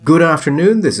Good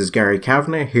afternoon, this is Gary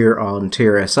Kavanagh here on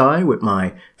TRSI with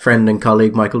my friend and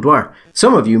colleague Michael Dwyer.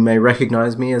 Some of you may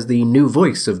recognise me as the new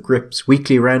voice of Grip's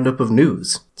weekly roundup of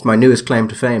news. It's my newest claim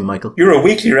to fame, Michael. You're a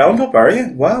weekly roundup, are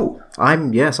you? Wow.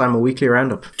 I'm a weekly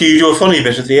roundup. Do you do a funny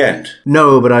bit at the end?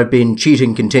 No, but I've been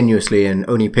cheating continuously and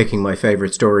only picking my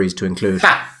favourite stories to include.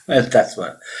 Ha! Well, that's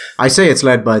what. I say it's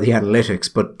led by the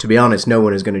analytics, but to be honest, no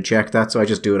one is going to check that, so I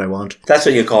just do what I want. That's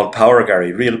what you call power,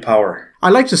 Gary. Real power. I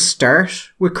like to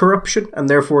start with corruption, and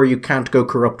therefore you can't go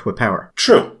corrupt with power.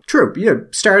 True.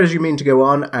 Start as you mean to go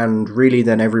on, and really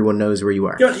then everyone knows where you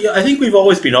are. Yeah, I think we've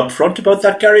always been upfront about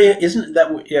that, Gary. Isn't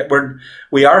that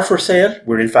we are for sale?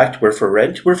 We're for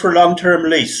rent. We're for long-term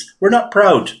lease. We're not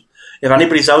proud. If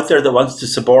anybody's out there that wants to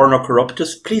suborn or corrupt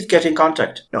us, please get in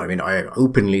contact. No, I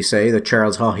openly say that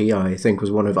Charles Haughey, I think,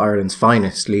 was one of Ireland's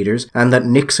finest leaders, and that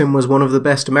Nixon was one of the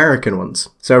best American ones.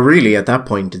 So really, at that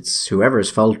point, it's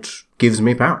whoever's fault gives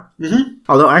me power. Mm-hmm.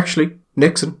 Although, actually,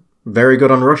 Nixon, very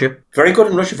good on Russia. Very good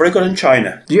in Russia, very good in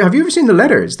China. Have you ever seen the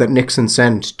letters that Nixon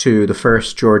sent to the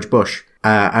first George Bush?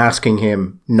 Asking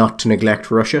him not to neglect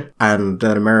Russia and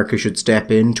that America should step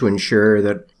in to ensure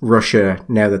that Russia,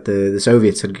 now that the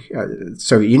Soviet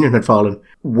Union had fallen,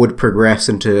 would progress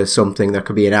into something that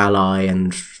could be an ally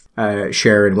and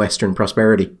share in Western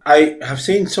prosperity. I've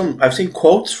seen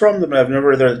quotes from them, and I've never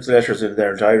read the letters in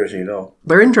their entirety,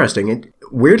 They're interesting.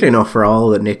 Weirdly enough, for all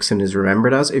that Nixon is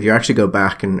remembered as, if you actually go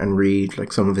back and read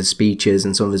like some of his speeches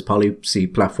and some of his policy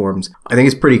platforms, I think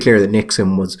it's pretty clear that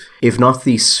Nixon was, if not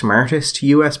the smartest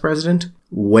US president,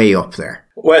 way up there.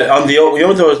 Well, on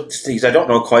those things, I don't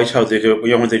know quite how they do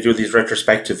it. When they do these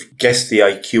retrospective guess the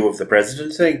IQ of the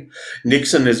president thing,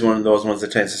 Nixon is one of those ones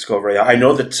that tends to score very high. I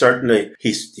know that certainly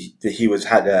he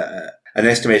had an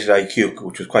estimated IQ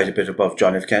which was quite a bit above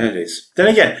John F. Kennedy's. Then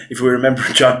again, if we remember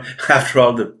John, after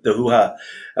all the hoo-ha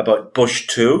about Bush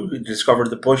 2, he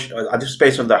discovered that Bush, this is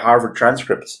based on the Harvard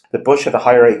transcripts, that Bush had a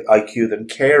higher IQ than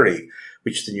Kerry,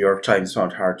 which the New York Times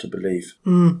found hard to believe.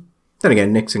 Then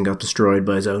again, Nixon got destroyed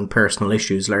by his own personal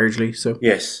issues largely, so...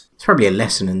 Yes. There's probably a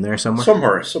lesson in there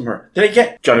somewhere. Somewhere. Then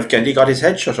again, John F. Kennedy got his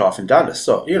head shut off in Dallas,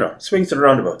 so, swings and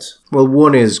roundabouts. Well,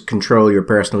 one is control your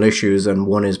personal issues, and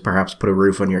one is perhaps put a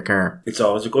roof on your car. It's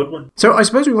always a good one. So I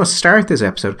suppose we must start this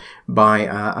episode by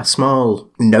a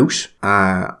small note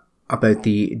about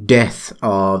the death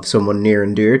of someone near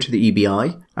and dear to the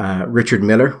EBI. Richard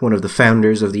Miller, one of the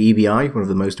founders of the EBI, one of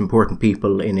the most important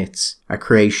people in its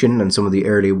creation and some of the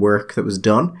early work that was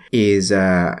done,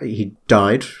 he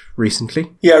died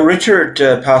recently. Yeah, Richard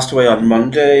passed away on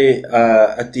Monday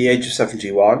at the age of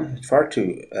 71, far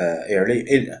too early.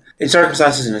 In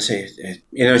circumstances,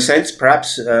 in a sense,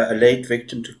 perhaps a late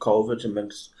victim to COVID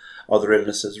amongst other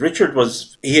illnesses.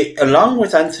 Along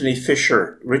with Anthony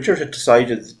Fisher, Richard had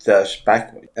decided that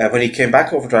back when he came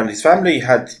back over to Ireland, his family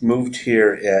had moved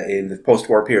here in the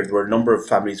post-war period. There were a number of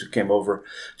families who came over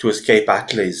to escape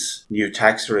Attlee's new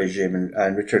tax regime,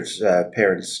 and Richard's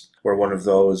parents were one of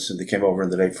those, and they came over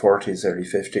in the late 40s, early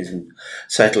 50s and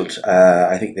settled.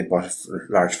 I think they bought a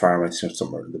large farm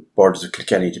somewhere on the borders of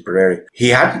Kilkenny, Tipperary. He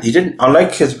didn't,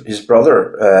 unlike his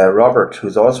brother, Robert,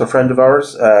 who's also a friend of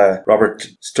ours. Robert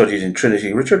studied in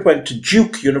Trinity. Richard went to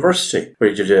Duke University, where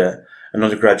he did an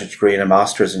undergraduate degree and a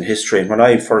master's in history. And when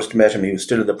I first met him, he was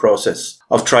still in the process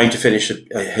of trying to finish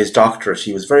his doctorate.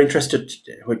 He was very interested,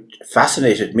 which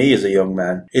fascinated me as a young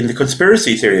man, in the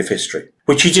conspiracy theory of history,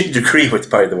 which he didn't agree with,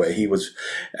 by the way.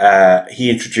 He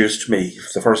introduced me,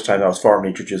 for the first time I was formally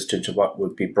introduced into what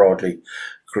would be broadly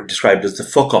described as the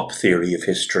fuck-up theory of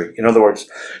history. In other words,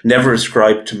 never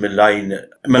ascribe to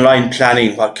malign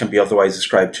planning what can be otherwise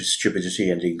ascribed to stupidity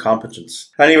and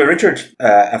incompetence. Anyway, Richard,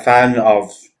 a fan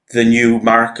of the new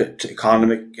market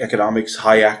economics,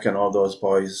 Hayek and all those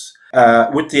boys,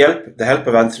 with the help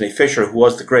of Anthony Fisher, who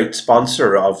was the great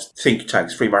sponsor of think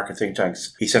tanks, free market think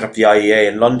tanks. He set up the IEA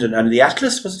in London, and the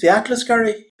Atlas, was it the Atlas,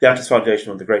 Gary? The Atlas Foundation,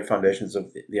 one of the great foundations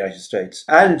of the United States.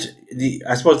 And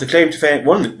I suppose the claim to fame,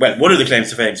 one of the claims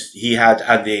to fame he had,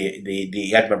 and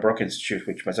the Edmund Burke Institute,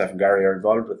 which myself and Gary are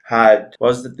involved with,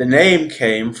 was that the name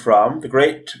came from the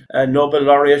great Nobel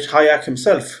laureate Hayek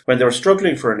himself. When they were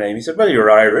struggling for a name, he said, well,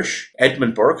 you're Irish.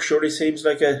 Edmund Burke surely seems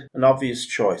like an obvious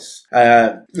choice.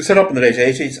 He set up in the late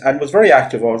 80s and was very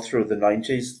active all through the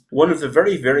 90s. One of the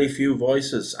very, very few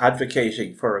voices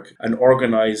advocating for an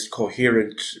organised,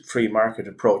 coherent, free market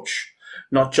approach,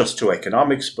 not just to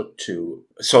economics, but to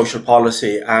social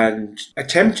policy, and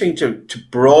attempting to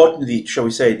broaden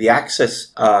the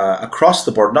access across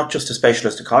the board, not just to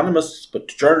specialist economists, but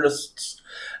to journalists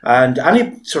and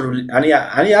any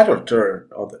adult or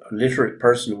literate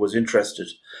person who was interested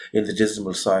in the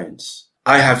dismal science.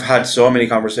 I have had so many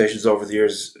conversations over the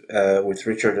years with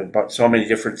Richard about so many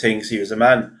different things. He was a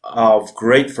man of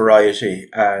great variety.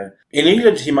 In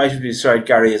England, he might have described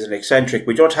Gary as an eccentric.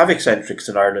 We don't have eccentrics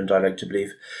in Ireland, I like to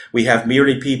believe. We have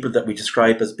merely people that we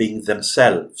describe as being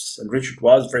themselves. And Richard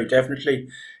was very definitely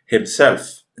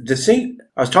himself. The thing,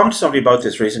 I was talking to somebody about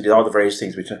this recently, all the various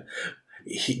things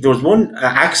there was one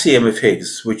axiom of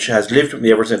his which has lived with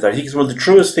me ever since. I think it's one of the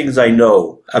truest things I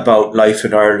know about life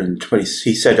in Ireland. When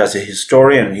he said, as a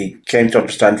historian, he came to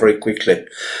understand very quickly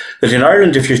that in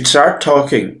Ireland, if you start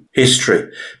talking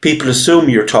history, people assume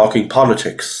you're talking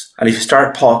politics. And if you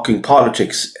start talking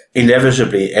politics,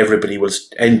 inevitably everybody will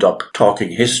end up talking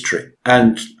history.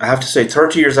 And I have to say,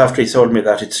 30 years after he told me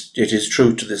that, it is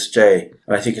true to this day.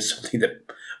 And I think it's something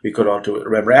that we could all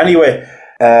remember. Anyway,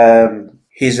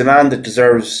 he's a man that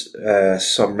deserves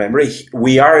some memory.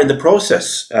 We are in the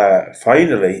process,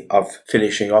 finally, of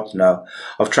finishing up now,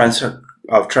 of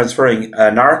transferring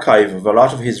an archive of a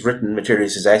lot of his written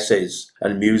materials, his essays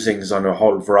and musings on a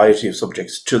whole variety of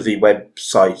subjects, to the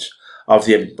website of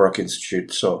the Edinburgh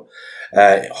Institute. So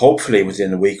hopefully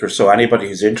within a week or so, anybody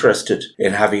who's interested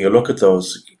in having a look at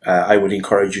those, I would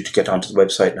encourage you to get onto the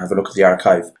website and have a look at the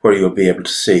archive, where you'll be able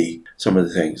to see some of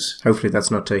the things. Hopefully that's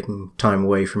not taking time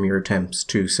away from your attempts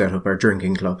to set up our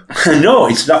drinking club. No,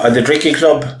 it's not. The drinking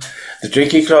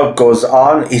club goes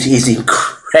on. It is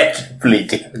incredibly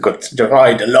difficult to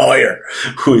find a lawyer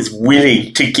who is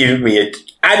willing to give me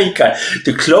any kind.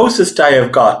 The closest I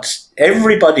have got,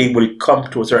 everybody will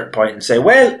come to a certain point and say,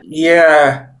 well,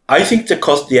 yeah, I think the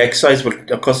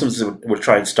customs will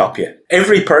try and stop you.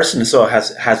 Every person so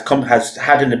has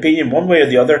had an opinion one way or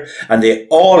the other, and they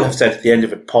all have said at the end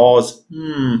of it, pause.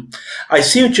 I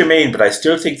see what you mean, but I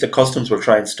still think the customs will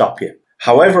try and stop you.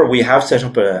 However, we have set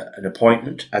up an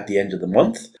appointment at the end of the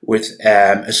month with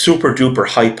a super duper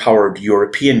high powered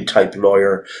European type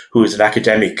lawyer who is an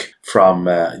academic from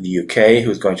the UK,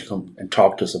 who's going to come and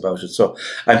talk to us about it. So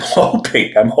I'm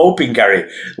hoping,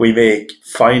 Gary, we may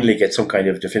finally get some kind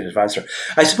of definitive answer.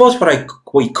 I suppose what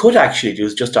we could actually do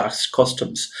is just ask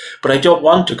customs, but I don't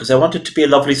want to, because I want it to be a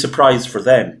lovely surprise for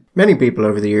them. Many people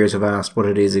over the years have asked what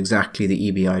it is exactly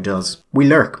the EBI does. We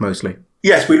lurk mostly.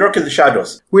 Yes, we lurk in the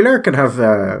shadows. We lurk and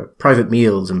have private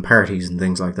meals and parties and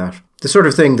things like that. The sort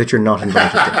of thing that you're not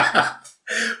invited to.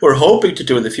 We're hoping to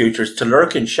do in the future is to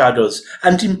lurk in shadows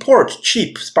and import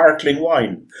cheap sparkling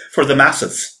wine for the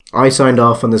masses. I signed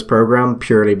off on this programme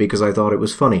purely because I thought it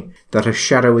was funny that a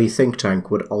shadowy think tank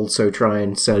would also try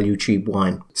and sell you cheap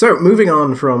wine. So, moving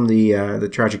on from the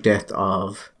tragic death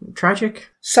of... Tragic?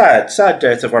 Sad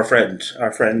death of our friend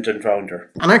and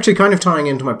founder. And actually kind of tying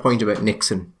into my point about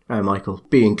Nixon, Michael,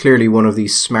 being clearly one of the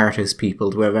smartest people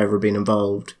to have ever been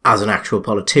involved as an actual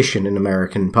politician in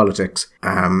American politics.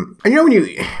 And you know, when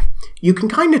you can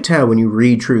kind of tell when you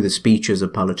read through the speeches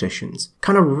of politicians,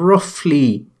 kind of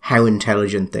roughly how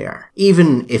intelligent they are.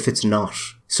 Even if it's not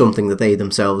something that they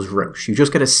themselves wrote. You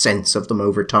just get a sense of them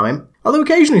over time. Although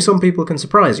occasionally some people can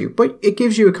surprise you, but it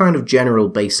gives you a kind of general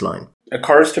baseline. It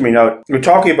occurs to me now, we're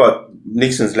talking about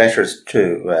Nixon's letters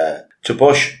to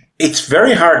Bush. It's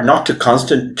very hard not to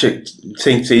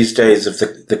think these days of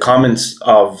the comments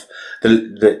of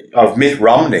Mitt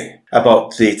Romney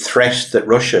about the threat that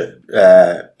Russia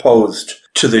posed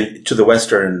to the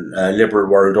Western liberal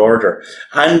world order,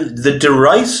 and the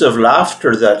derisive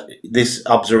laughter that this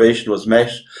observation was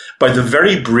met by the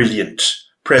very brilliant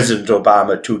President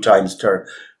Obama, two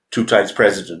times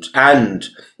president, and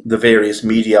the various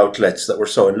media outlets that were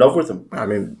so in love with him. I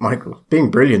mean, Michael, being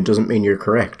brilliant doesn't mean you're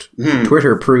correct.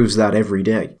 Twitter proves that every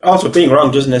day. Also, being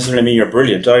wrong doesn't necessarily mean you're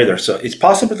brilliant either. So it's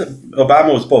possible that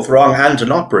Obama was both wrong and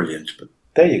not brilliant. But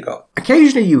there you go.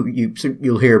 Occasionally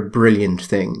you'll hear brilliant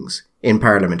things in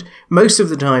Parliament. Most of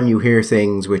the time you hear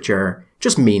things which are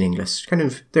just meaningless.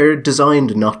 They're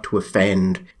designed not to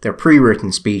offend. They're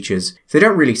pre-written speeches. They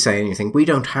don't really say anything. We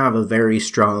don't have a very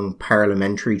strong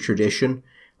parliamentary tradition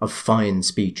of fine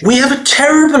speeches. We have a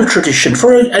terrible tradition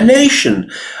for a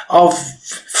nation of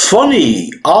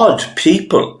funny, odd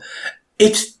people.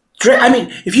 If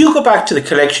you go back to the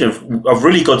collection of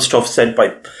really good stuff said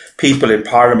by people in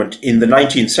Parliament in the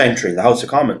 19th century, the House of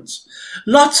Commons,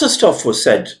 lots of stuff was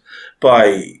said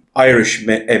by Irish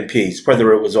MPs,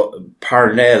 whether it was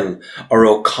Parnell or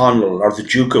O'Connell or the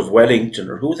Duke of Wellington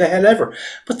or who the hell ever.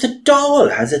 But the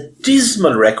Dáil has a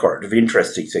dismal record of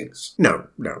interesting things. No.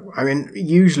 I mean,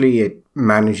 usually it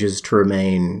manages to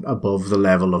remain above the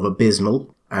level of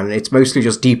abysmal, and it's mostly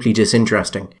just deeply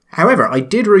disinteresting. However, I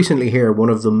did recently hear one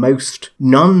of the most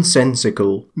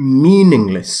nonsensical,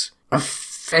 meaningless,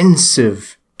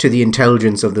 offensive to the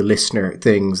intelligence of the listener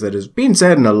things that has been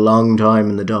said in a long time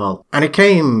in the Dáil. And it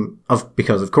came,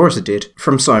 because of course it did,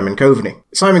 from Simon Coveney.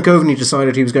 Simon Coveney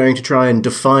decided he was going to try and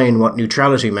define what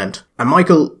neutrality meant. And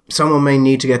Michael, someone may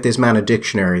need to get this man a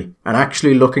dictionary, and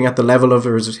actually looking at the level of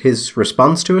his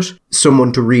response to it,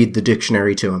 someone to read the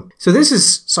dictionary to him. So this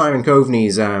is Simon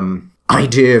Coveney's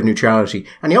idea of neutrality,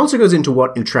 and he also goes into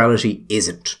what neutrality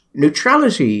isn't.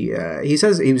 Neutrality, he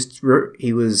says he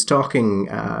was talking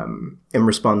in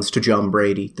response to John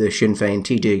Brady, the Sinn Féin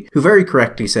TD, who very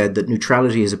correctly said that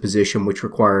neutrality is a position which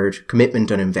required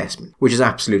commitment and investment, which is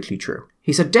absolutely true.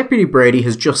 He said Deputy Brady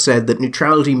has just said that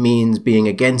neutrality means being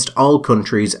against all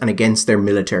countries and against their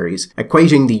militaries,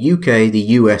 equating the UK, the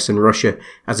US and Russia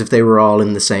as if they were all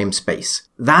in the same space.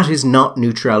 That is not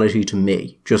neutrality to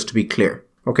me, just to be clear.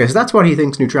 Okay, so that's what he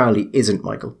thinks neutrality isn't,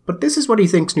 Michael. But this is what he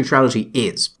thinks neutrality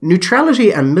is.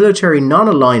 Neutrality and military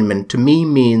non-alignment to me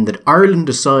mean that Ireland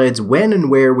decides when and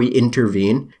where we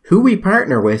intervene, who we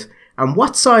partner with, and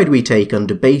what side we take on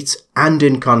debates and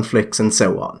in conflicts and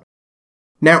so on.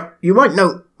 Now, you might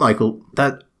note, Michael,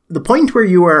 that the point where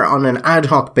you are on an ad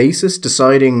hoc basis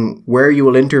deciding where you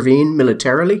will intervene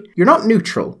militarily, you're not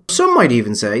neutral. Some might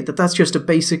even say that that's just a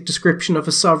basic description of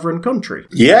a sovereign country.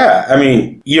 Yeah, I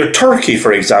mean, you're Turkey,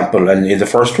 for example, and in the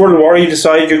First World War you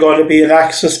decide you're going to be an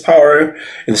Axis power.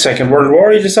 In the Second World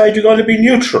War you decide you're going to be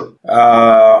neutral.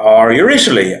 Or you're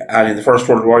Italy, and in the First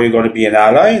World War you're going to be an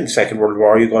ally. In the Second World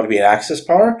War you're going to be an Axis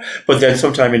power. But then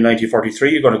sometime in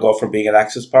 1943 you're going to go from being an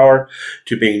Axis power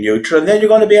to being neutral, and then you're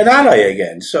going to be an ally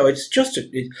again. So it's just,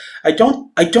 I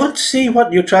don't see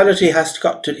what neutrality has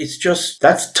got to, it's just,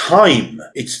 that's time.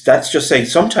 That's just saying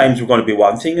sometimes we're going to be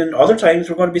one thing and other times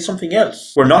we're going to be something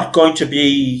else. We're not going to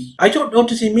be, I don't know,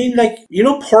 does he mean like,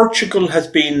 Portugal has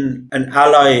been an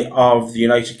ally of the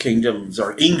United Kingdom's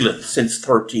or England since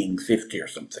 1350 or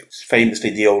something. It's famously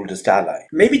the oldest ally.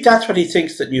 Maybe that's what he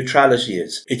thinks that neutrality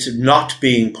is. It's not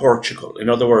being Portugal. In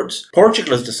other words,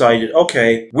 Portugal has decided,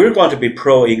 okay, we're going to be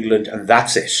pro-England and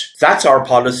that's it. That's our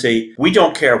policy. We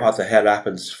don't care what the hell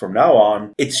happens from now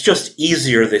on. It's just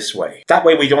easier this way. That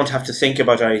way we don't have to think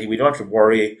about anything. We don't have to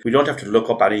worry. We don't have to look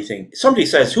up anything. Somebody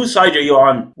says, whose side are you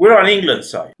on? We're on England's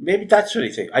side. Maybe that's what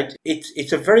he thinks.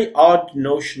 It's a very odd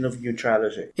notion of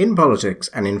neutrality. In politics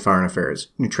and in foreign affairs,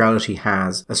 neutrality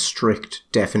has a strict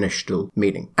definitional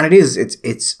meaning. And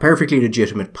it's perfectly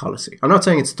legitimate policy. I'm not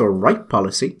saying it's the right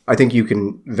policy. I think you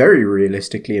can very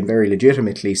realistically and very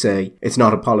legitimately say it's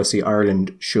not a policy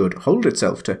Ireland should hold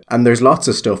itself to. And there's lots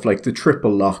of stuff like the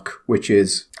triple lock, which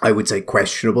is, I would say,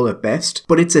 questionable at best.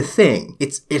 But it's a thing.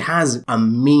 It has a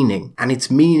meaning. And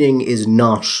its meaning is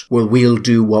not, well, we'll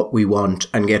do what we want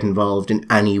and get involved in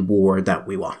any war that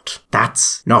we want.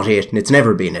 That's not it, and it's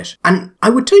never been it. And I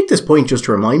would take this point just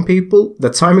to remind people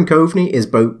that Simon Coveney is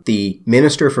both the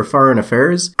Minister for Foreign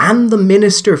Affairs and the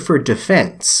Minister for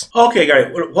Defence. Okay,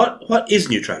 Gary, what is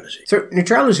neutrality? So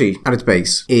neutrality, at its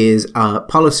base, is a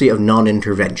policy of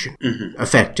non-intervention,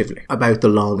 effectively, about the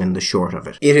long and the short of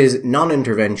it. It is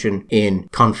non-intervention in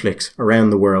conflicts around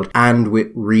the world and with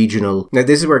regional... Now,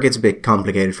 this is where it gets a bit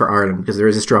complicated for Ireland, because there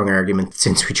is a strong argument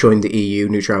since we joined the EU,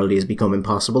 neutrality has become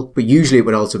impossible. But usually it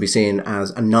would also be seen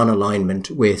as a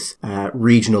non-alignment with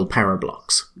regional power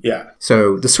blocks. Yeah.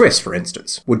 So the Swiss, for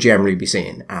instance, would generally be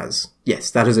seen as, yes,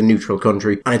 that is a neutral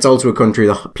country, and it's also a country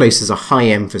that places a high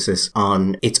emphasis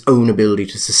on its own ability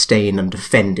to sustain and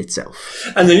defend itself.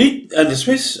 And the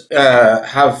Swiss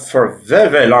have for a very,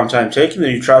 very long time taken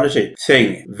the neutrality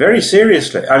thing very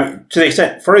seriously. I mean, to the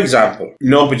extent, for example,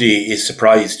 nobody is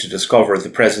surprised to discover the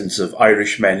presence of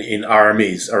Irishmen in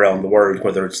armies around the world,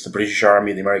 whether it's the British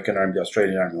Army, the American Army, the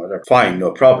Australian Army, whatever. Fine,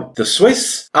 no problem. The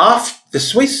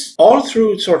Swiss, all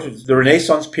through sort of the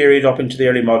Renaissance period up into the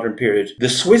early modern period, the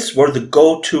Swiss were the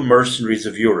go-to mercenaries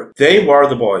of Europe. They were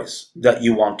the boys that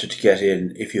you wanted to get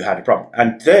in if you had a problem.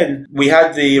 And then we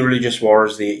had the religious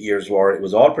wars, the 8 Years' War. It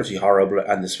was all pretty horrible,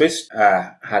 and the Swiss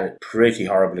had a pretty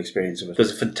horrible experience of it.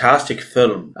 There's a fantastic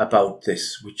film about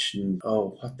this, which,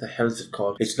 what the hell is it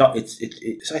called? It's not, I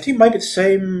think it might be the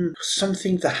same,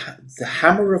 something, the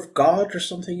Hammer of God or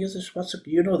something, is it? What's it?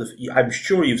 I'm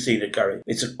sure you've seen it, Gary.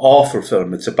 It's an awful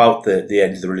film. It's about the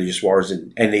end of the religious wars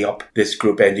and this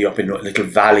group ending up in a little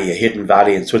valley, a hidden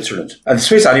valley in Switzerland. And the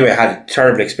Swiss anyway had a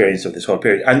terrible experience of this whole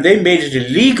period. And they made it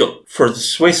illegal for the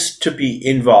Swiss to be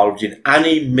involved in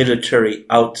any military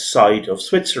outside of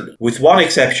Switzerland. With one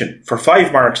exception. For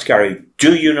 5 marks, Gary,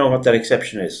 do you know what that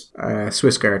exception is?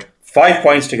 Swiss Guard. 5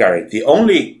 points to Gary. The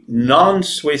only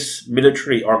non-Swiss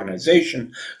military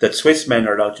organisation that Swiss men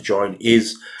are allowed to join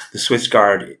is the Swiss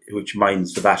Guard, which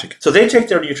mines the Vatican. So they take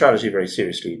their neutrality very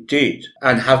seriously indeed,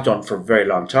 and have done for a very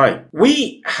long time.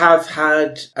 We have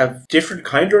had a different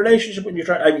kind of relationship with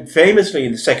neutrality. I mean, famously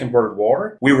in the Second World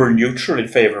War, we were neutral in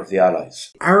favour of the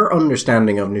Allies. Our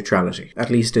understanding of neutrality, at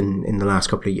least in the last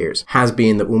couple of years, has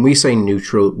been that when we say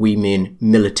neutral, we mean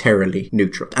militarily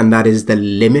neutral. And that is the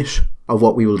limit of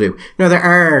what we will do. Now, there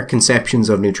are conceptions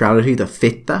of neutrality that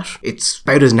fit that. It's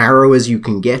about as narrow as you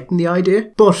can get in the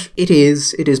idea, but it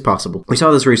is possible. We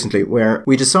saw this recently where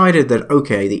we decided that,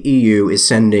 okay, the EU is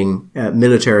sending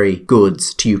military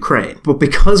goods to Ukraine, but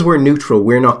because we're neutral,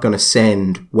 we're not going to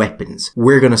send weapons.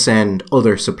 We're going to send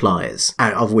other supplies,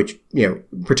 of which,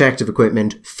 protective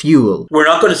equipment, fuel. We're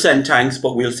not going to send tanks,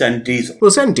 but we'll send diesel.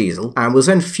 We'll send diesel, and we'll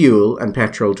send fuel and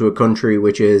petrol to a country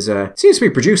which is seems to be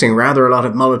producing rather a lot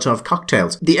of Molotov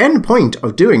cocktails. The end point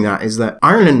of doing that is that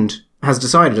Ireland has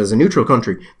decided as a neutral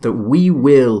country that we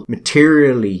will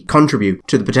materially contribute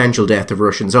to the potential death of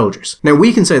Russian soldiers. Now,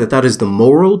 we can say that that is the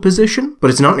moral position,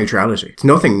 but it's not neutrality. It's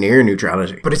nothing near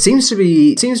neutrality. But it seems to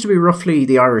be roughly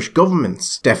the Irish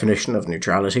government's definition of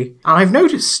neutrality. And I've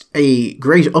noticed a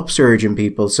great upsurge in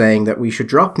people saying that we should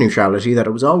drop neutrality, that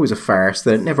it was always a farce,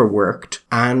 that it never worked,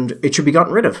 and it should be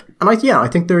gotten rid of. And I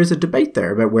think there is a debate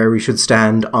there about where we should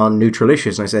stand on neutral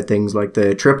issues. And I said things like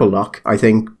the triple lock, I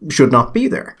think, should not be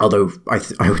there. Although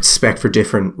I would suspect for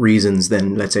different reasons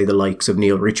than, let's say, the likes of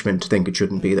Neil Richmond think it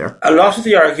shouldn't be there. A lot of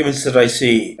the arguments that I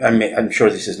see, I'm sure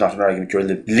this is not an argument you're in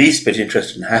the least bit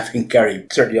interested in having, Gary,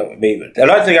 certainly not with me, but a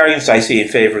lot of the arguments I see in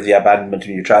favour of the abandonment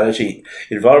of neutrality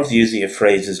involve the using of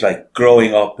phrases like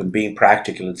growing up and being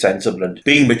practical and sensible and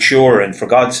being mature and for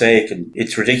God's sake, and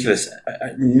it's ridiculous.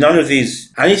 None of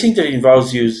these, anything that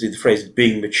involves using the phrase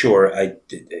being mature,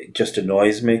 it just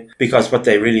annoys me, because what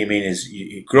they really mean is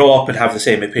you grow up and have the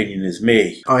same opinion as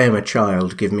me. I am a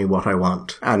child, give me what I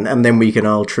want. And then we can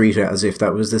all treat it as if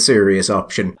that was the serious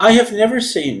option. I have never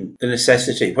seen the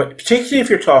necessity, particularly if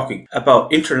you're talking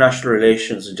about international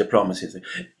relations and diplomacy.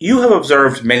 You have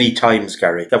observed many times,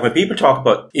 Gary, that when people talk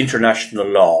about international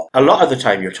law, a lot of the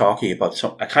time you're talking about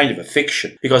a kind of a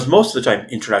fiction, because most of the time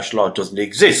international law doesn't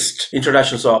exist.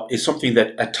 International law is something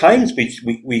that at times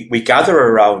we gather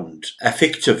around a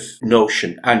fictive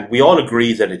notion and we all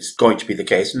agree that it's going to be the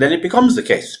case, and then it becomes the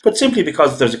case. But simply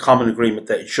because there's a common agreement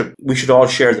that we should all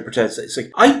share the pretense. It's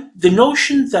like, the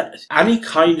notion that any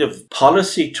kind of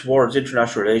policy towards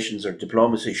international relations or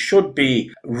diplomacy should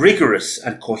be rigorous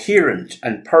and coherent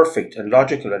and perfect and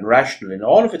logical and rational in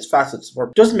all of its facets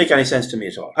doesn't make any sense to me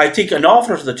at all. I think an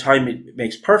awful lot of the time it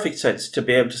makes perfect sense to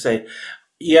be able to say,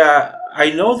 yeah, I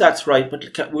know that's right, but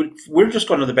we're just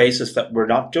going on the basis that we're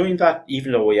not doing that,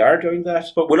 even though we are doing that.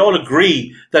 But we'll all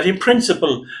agree that in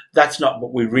principle, that's not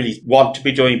what we really want to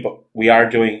be doing, but we are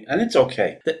doing, and it's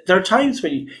okay. There are times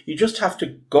when you just have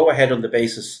to go ahead on the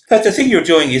basis that the thing you're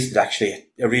doing isn't actually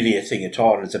really a thing at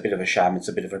all. It's a bit of a sham, it's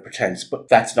a bit of a pretense, but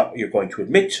that's not what you're going to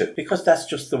admit to, because that's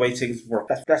just the way things work.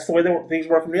 That's the way things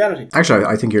work in reality. Actually,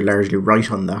 I think you're largely right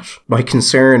on that. My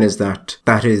concern is that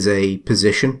is a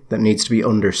position that needs to be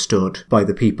understood by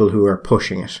the people who are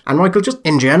pushing it. And Michael, just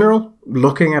in general,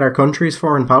 looking at our country's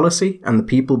foreign policy and the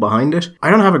people behind it, I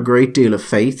don't have a great deal of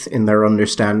faith in their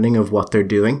understanding of what they're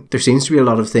doing. There seems to be a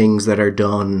lot of things that are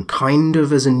done kind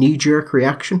of as a knee-jerk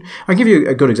reaction. I'll give you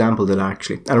a good example of that,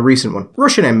 actually, and a recent one.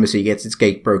 Russian embassy gets its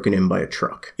gate broken in by a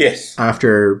truck. Yes.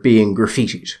 After being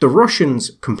graffitied. The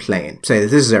Russians complain, say that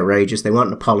this is outrageous, they want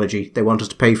an apology, they want us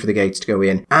to pay for the gates to go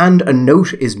in, and a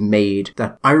note is made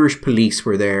that Irish police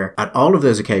were there at all of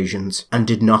those occasions and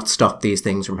did not stop these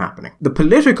things from happening. The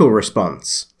political response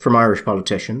from Irish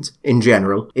politicians in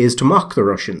general is to mock the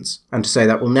Russians and to say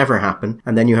that will never happen,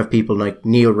 and then you have people like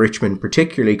Neil Richmond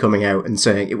particularly coming out and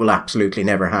saying it will absolutely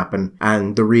never happen,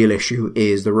 and the real issue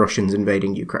is the Russians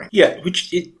invading Ukraine. Yeah,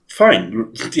 fine.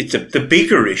 The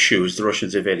bigger issue is the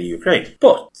Russians invading Ukraine.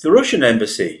 But the Russian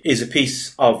embassy is a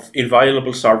piece of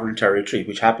inviolable sovereign territory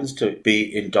which happens to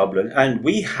be in Dublin, and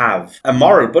we have a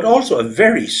moral but also a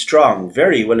very strong,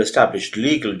 very well established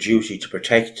legal duty to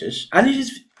protect it. And it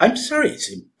is, I'm sorry, it's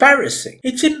embarrassing.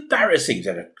 It's embarrassing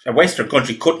that a Western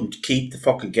country couldn't keep the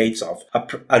fucking gates off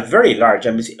a very large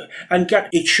embassy. And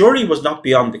it surely was not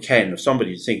beyond the ken of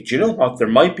somebody to think, do you know what, there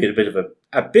might be a bit of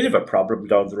a bit of a problem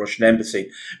down the Russian embassy.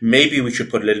 Maybe we should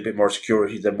put a little bit more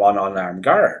security than one unarmed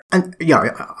guard. And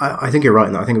yeah, I think you're right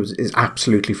in that. I think it's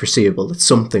absolutely foreseeable that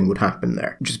something would happen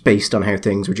there, just based on how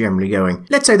things were generally going.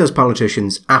 Let's say those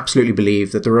politicians absolutely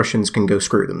believe that the Russians can go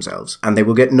screw themselves, and they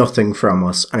will get nothing from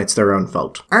us, and it's their own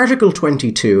fault. Article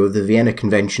 22 of the Vienna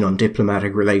Convention on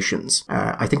Diplomatic Relations,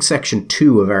 I think section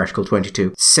 2 of Article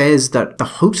 22, says that the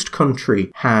host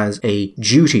country has a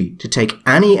duty to take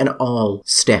any and all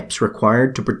steps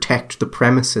required to protect the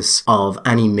premises of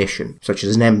any mission, such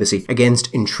as an embassy,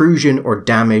 against intrusion or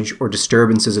damage or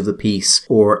disturbances of the peace,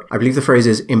 or I believe the phrase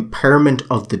is impairment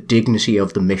of the dignity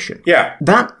of the mission. Yeah.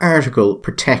 That article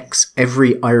protects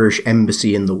every Irish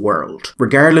embassy in the world,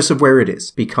 regardless of where it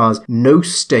is, because no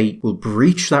state will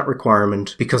breach that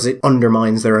requirement because it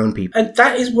undermines their own people. And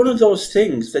that is one of those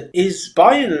things that is,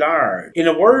 by and large, in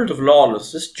a world of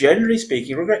lawlessness, generally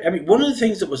speaking, I mean, one of the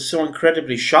things that was so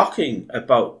incredibly shocking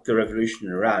about the revolution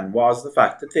in Iran was the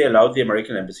fact that they allowed the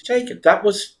American embassy taken. That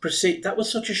was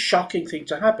such a shocking thing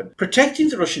to happen. Protecting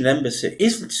the Russian embassy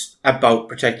isn't about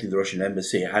protecting the Russian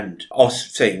embassy and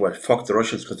us saying, well, fuck the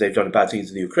Russians because they've done bad things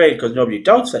in the Ukraine, because nobody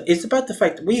doubts that. It's about the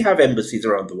fact that we have embassies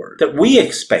around the world that we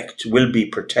expect will be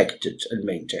protected and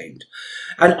maintained.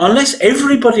 And unless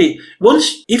everybody,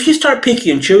 if you start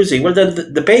picking and choosing, well, then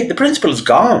the principle is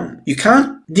gone. You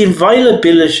can't, the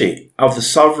inviolability of the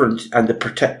sovereignty and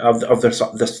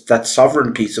that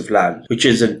sovereign piece of land, which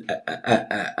is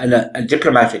a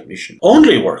diplomatic mission,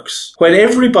 only works when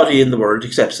everybody in the world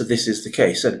accepts that this is the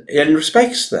case and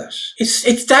respects that.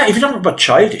 It's that. If you're talking about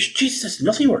childish, Jesus, there's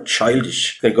nothing more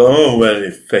childish. They go, oh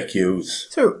well, fake yous.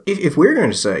 So if we're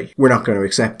going to say we're not going to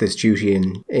accept this duty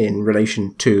in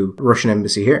relation to the Russian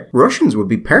embassy here, Russians would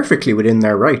be perfectly within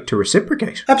their right to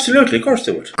reciprocate. Absolutely, of course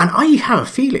they would. And I have a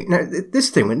feeling now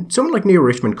this thing, when someone like Neil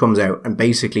Richmond comes out and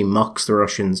basically mocks the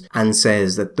Russians and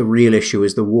says that the real issue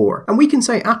is the war. And we can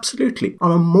say absolutely,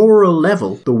 on a moral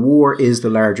level, the war is the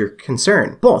larger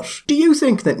concern. But do you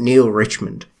think that Neil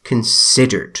Richmond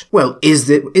considered, well,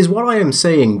 is what I am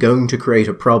saying going to create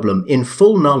a problem in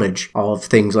full knowledge of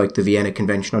things like the Vienna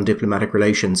Convention on Diplomatic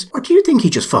Relations? Or do you think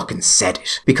he just fucking said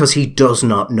it because he does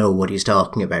not know what he's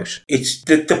talking about? It's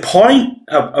the point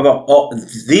about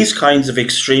these kinds of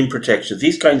extreme protections,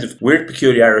 these kinds of weird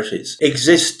peculiarities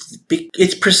exist.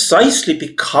 It's precisely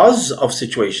because of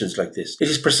situations like this. It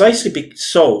is precisely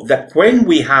so that when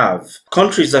we have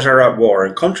countries that are at war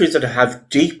and countries that have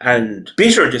deep and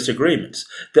bitter disagreements,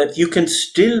 that you can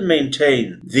still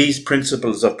maintain these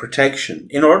principles of protection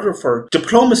in order for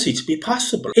diplomacy to be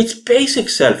possible. It's basic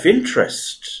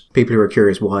self-interest. People who are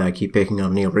curious why I keep picking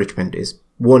on Neil Richmond is,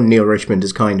 one, Neil Richmond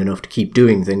is kind enough to keep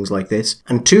doing things like this,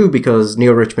 and two, because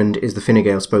Neil Richmond is the Fine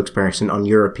Gael spokesperson on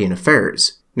European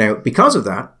affairs. Now, because of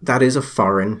that, that is a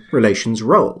foreign relations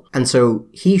role, and so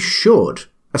he should,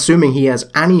 assuming he has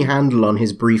any handle on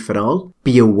his brief at all,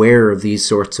 be aware of these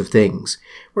sorts of things.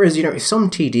 Whereas, if some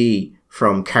TD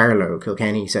from Carlow,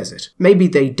 Kilkenny says it, maybe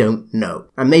they don't know.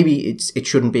 And maybe it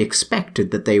shouldn't be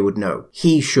expected that they would know.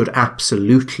 He should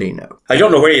absolutely know. I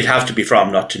don't know where you'd have to be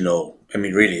from not to know. I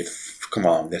mean, really, come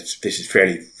on, this is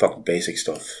fairly fucking basic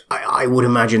stuff. I would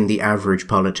imagine the average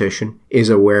politician is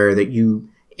aware that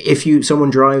if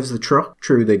someone drives the truck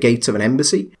through the gates of an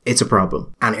embassy, it's a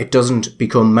problem. And it doesn't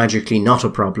become magically not a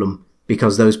problem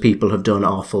because those people have done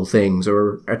awful things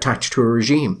or attached to a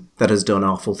regime that has done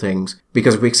awful things.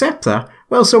 Because if we accept that,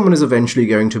 well, someone is eventually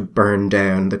going to burn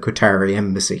down the Qatari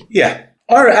embassy. Yeah.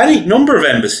 Or any number of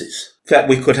embassies that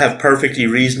we could have perfectly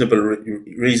reasonable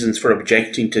reasons for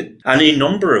objecting to any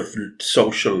number of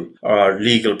social or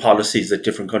legal policies that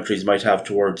different countries might have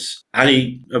towards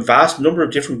a vast number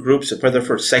of different groups, whether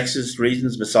for sexist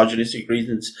reasons, misogynistic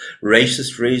reasons,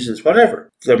 racist reasons, whatever.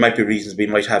 There might be reasons we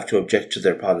might have to object to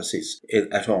their policies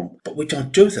at home. But we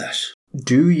don't do that.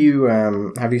 Do you,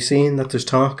 have you seen that there's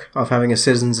talk of having a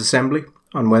citizens' assembly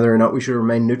on whether or not we should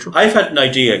remain neutral? I've had an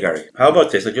idea, Gary. How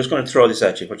about this? I'm just going to throw this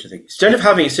at you. What do you think? Instead of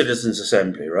having a citizens'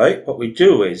 assembly, right, what we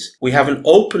do is we have an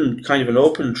open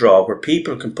draw where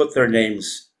people can put their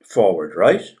names forward,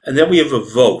 right? And then we have a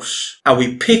vote and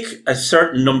we pick a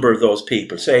certain number of those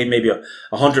people, say maybe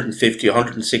 150,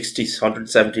 160,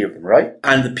 170 of them, right?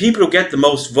 And the people who get the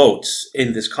most votes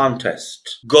in this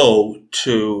contest go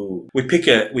to, we pick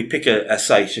a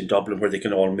site in Dublin where they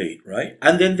can all meet, right?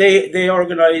 And then they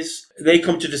organise, they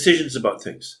come to decisions about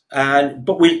things.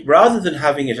 But rather than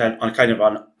having it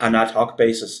on an ad hoc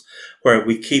basis, where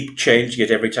we keep changing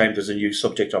it every time there's a new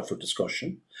subject up for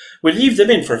discussion. We leave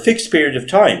them in for a fixed period of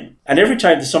time. And every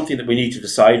time there's something that we need to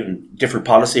decide on different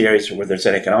policy areas, whether it's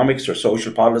in economics or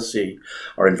social policy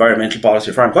or environmental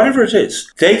policy or farm, whatever it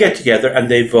is, they get together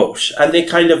and they vote. And they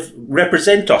kind of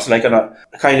represent us like on a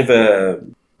kind of a...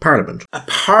 Parliament. A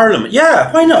parliament.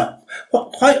 Yeah, why not?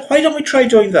 Why don't we try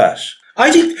doing that?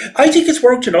 I think it's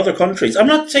worked in other countries. I'm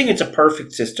not saying it's a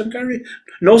perfect system, Gary.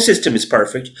 No system is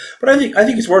perfect, but I think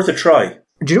it's worth a try.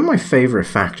 Do you know what my favourite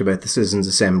fact about the citizens'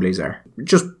 assemblies are?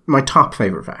 Just my top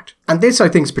favourite fact. And this, I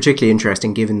think, is particularly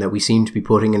interesting given that we seem to be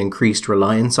putting an increased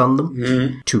reliance on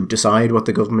them to decide what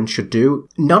the government should do.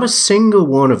 Not a single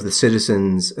one of the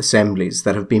citizens' assemblies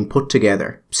that have been put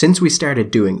together since we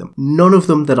started doing them, none of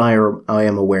them that I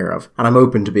am aware of, and I'm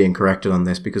open to being corrected on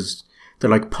this because they're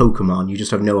like Pokemon. You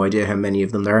just have no idea how many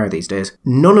of them there are these days.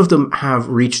 None of them have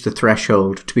reached the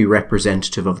threshold to be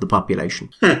representative of the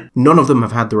population. None of them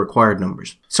have had the required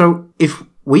numbers. So if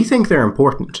we think they're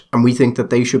important and we think that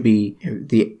they should be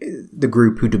the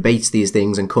group who debates these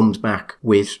things and comes back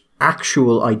with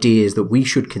actual ideas that we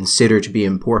should consider to be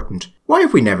important, why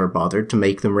have we never bothered to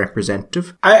make them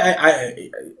representative?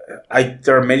 There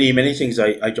are many things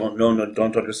I don't know and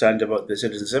don't understand about the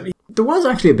Citizens' Assembly. There was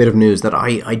actually a bit of news that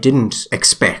I didn't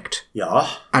expect. Yeah.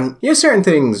 And certain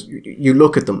things, you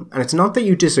look at them, and it's not that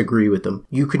you disagree with them.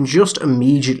 You can just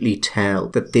immediately tell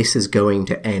that this is going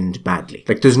to end badly.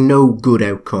 Like, there's no good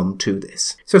outcome to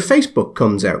this. So Facebook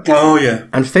comes out. Oh, yeah.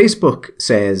 And Facebook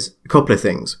says a couple of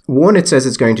things. One, it says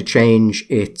it's going to change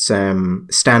its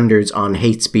standards on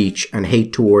hate speech and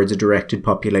hate towards a directed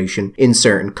population in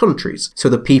certain countries, so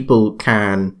that people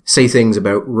can say things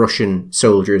about Russian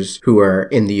soldiers who are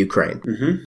in the Ukraine.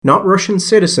 Mm-hmm. Not Russian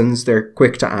citizens, they're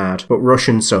quick to add, but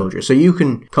Russian soldiers. So you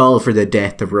can call for the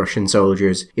death of Russian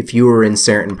soldiers if you were in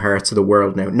certain parts of the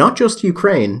world now. Not just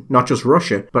Ukraine, not just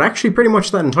Russia, but actually pretty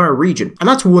much that entire region. And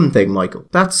that's one thing, Michael.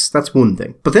 That's one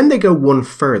thing. But then they go one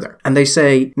further. And they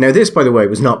say, now this, by the way,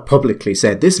 was not publicly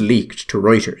said. This leaked to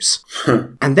Reuters.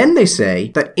 And then they say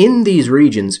that in these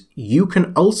regions, you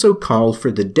can also call for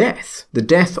the death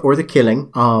or the killing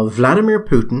of Vladimir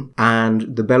Putin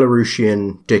and the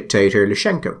Belarusian dictator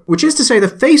Lukashenko. Which is to say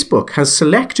that Facebook has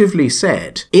selectively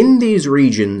said, in these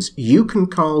regions, you can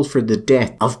call for the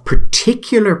death of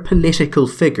particular political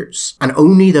figures, and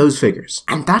only those figures.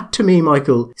 And that, to me,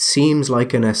 Michael, seems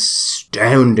like an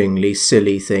astoundingly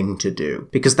silly thing to do.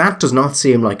 Because that does not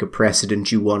seem like a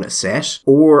precedent you want to set,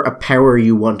 or a power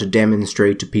you want to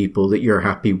demonstrate to people that you're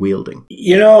happy wielding.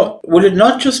 You know, would it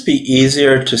not just be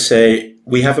easier to say,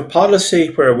 we have a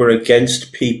policy where we're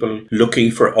against people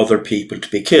looking for other people to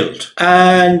be killed?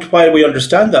 And while we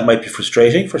understand that might be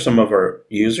frustrating for some of our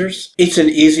users, it's an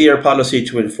easier policy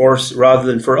to enforce rather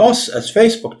than for us as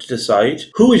Facebook to decide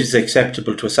who it is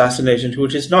acceptable to assassinate and who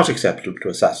it is not acceptable to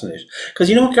assassinate. Because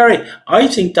you know what, Gary, I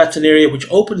think that's an area which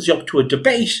opens you up to a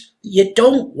debate you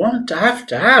don't want to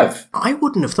have. I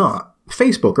wouldn't have thought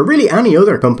Facebook, or really any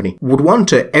other company, would want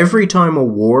to, every time a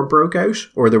war broke out,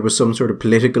 or there was some sort of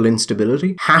political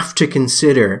instability, have to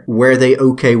consider, were they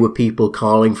okay with people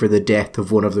calling for the death of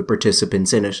one of the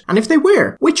participants in it? And if they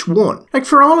were, which one? Like,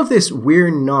 for all of this,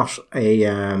 we're not a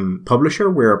publisher,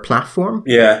 we're a platform.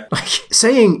 Yeah. Like,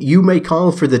 saying you may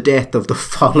call for the death of the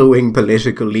following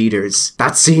political leaders,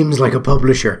 that seems like a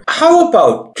publisher. How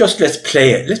about just let's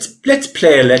play it? Let's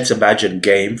play a let's imagine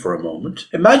game for a moment.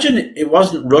 Imagine it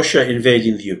wasn't Russia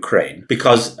invading the Ukraine,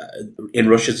 because in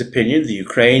Russia's opinion, the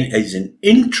Ukraine is an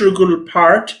integral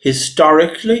part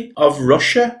historically of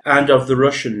Russia and of the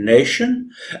Russian nation,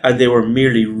 and they were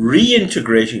merely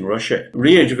reintegrating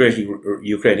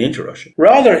Ukraine into Russia.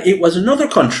 Rather, it was another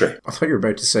country. I thought you were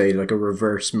about to say like a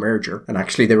reverse merger, and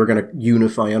actually they were going to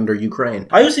unify under Ukraine.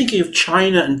 I was thinking of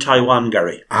China and Taiwan,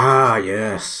 Gary. Ah,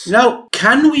 yes. Now,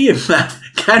 can we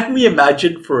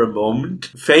imagine for a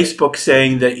moment Facebook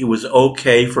saying that it was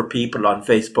okay for people on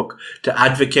Facebook to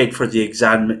advocate for the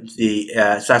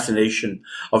assassination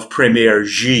of Premier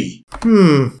Xi?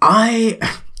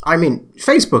 I mean,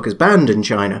 Facebook is banned in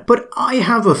China, but I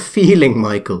have a feeling,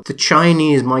 Michael, the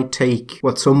Chinese might take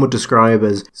what some would describe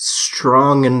as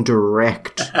strong and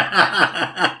direct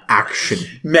action.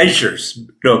 Measures.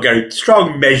 No, Gary,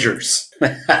 strong measures.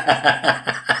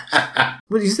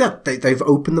 Well, is that they've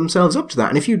opened themselves up to that,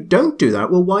 and if you don't do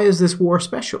that, well, why is this war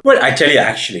special? Well, I tell you,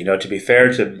 actually, to be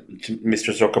fair to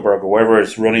Mr. Zuckerberg or whoever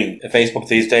is running Facebook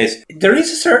these days, there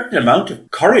is a certain amount of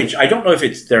courage. I don't know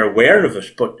if they're aware of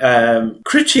it, but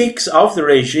critiques of the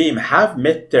regime have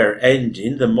met their end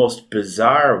in the most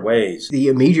bizarre ways. The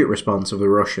immediate response of the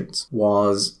Russians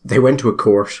was they went to a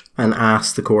court and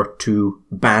asked the court to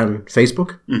ban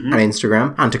Facebook and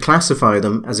Instagram and to classify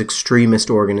them as extremist extremist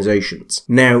organizations.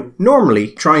 Now,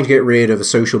 normally, trying to get rid of a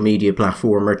social media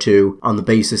platform or two on the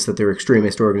basis that they're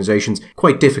extremist organizations,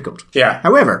 quite difficult. Yeah.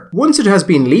 However, once it has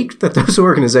been leaked that those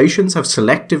organizations have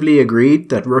selectively agreed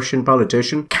that Russian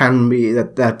politician can be,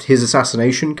 that his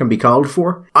assassination can be called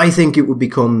for, I think it would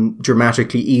become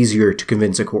dramatically easier to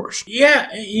convince a court. Yeah,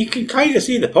 you can kind of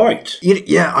see the point.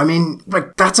 Yeah, I mean,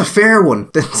 like, that's a fair one.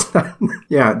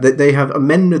 Yeah, they have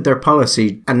amended their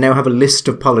policy and now have a list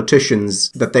of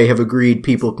politicians that they have agreed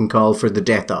people can call for the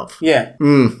death of. Yeah.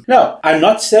 No, I'm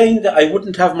not saying that I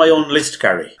wouldn't have my own list,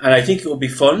 Gary. And I think it would be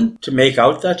fun to make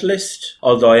out that list,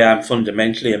 although I am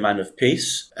fundamentally a man of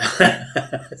peace.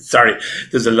 Sorry,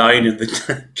 there's a line in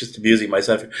the... just amusing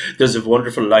myself. There's a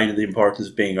wonderful line in The Importance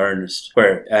of Being Earnest,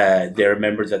 where they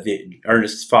remember that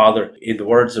Ernest's father, in the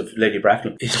words of Lady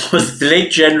Bracknell, it was the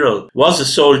late general, was a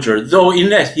soldier, though in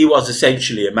that he was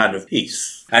essentially a man of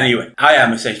peace. Anyway, I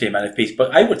am essentially a man of peace,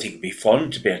 but I would think it would be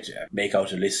fun to be able to make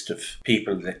out a list of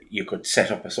people that you could set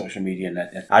up a social media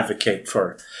and advocate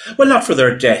for, well, not for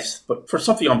their death, but for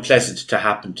something unpleasant to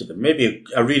happen to them. Maybe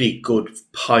a really good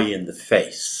pie in the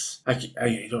face.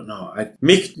 I don't know.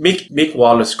 Mick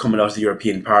Wallace coming out of the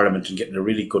European Parliament and getting a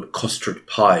really good custard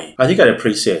pie. I think I'd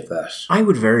appreciate that. I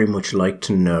would very much like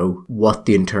to know what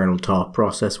the internal thought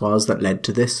process was that led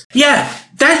to this. Yeah,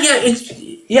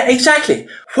 exactly.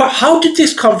 How did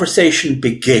this conversation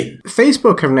begin?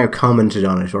 Facebook have now commented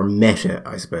on it, or Meta,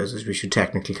 I suppose, as we should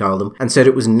technically call them, and said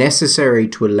it was necessary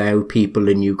to allow people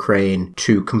in Ukraine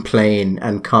to complain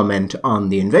and comment on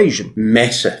the invasion.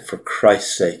 Meta, for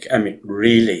Christ's sake. I mean,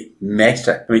 really,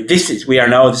 Meta. I mean, we are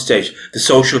now at the stage, the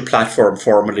social platform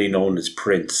formerly known as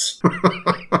Prince.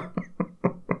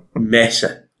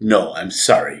 Meta. No, I'm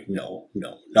sorry. No,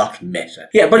 not Meta.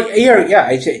 Yeah, but here,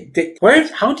 I say,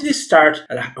 how did this start?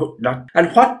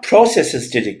 And what processes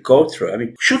did it go through? I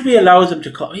mean, should we allow them to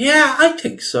call? Yeah, I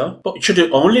think so. But should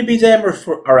it only be them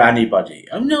or anybody?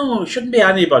 Oh, no, it shouldn't be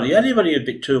anybody. Anybody would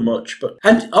be too much.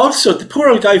 And also, the poor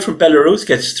old guy from Belarus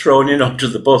gets thrown in under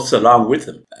the bus along with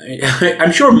them.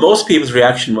 I'm sure most people's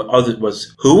reaction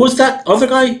was, who was that other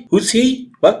guy? Who's he?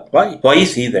 What? Why? Why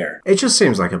is he there? It just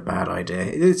seems like a bad idea.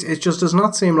 It just does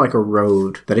not seem like a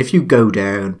road that if you go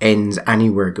down ends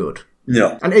anywhere good.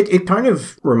 No. And it kind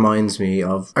of reminds me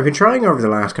of... I've been trying over the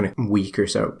last kind of week or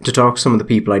so to talk to some of the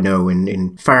people I know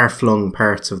in far-flung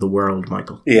parts of the world,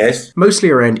 Michael. Yes. Mostly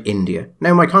around India.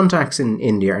 Now, my contacts in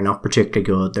India are not particularly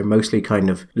good. They're mostly kind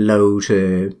of low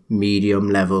to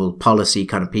medium-level policy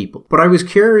kind of people. But I was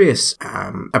curious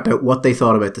about what they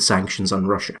thought about the sanctions on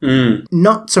Russia.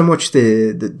 Not so much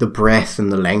the breadth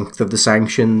and the length of the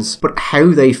sanctions, but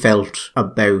how they felt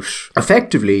about,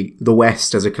 effectively, the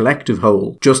West as a collective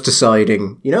whole just deciding,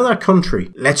 you know, that country,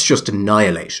 let's just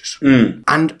annihilate it.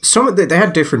 And they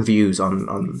had different views on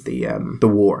the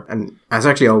war, and it's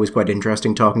actually always quite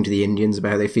interesting talking to the Indians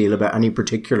about how they feel about any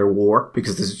particular war,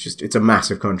 because it's a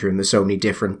massive country and there's so many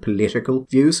different political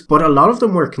views. But a lot of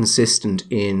them were consistent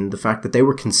in the fact that they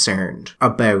were concerned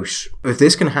about, if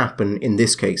this can happen in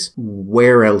this case,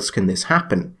 where else can this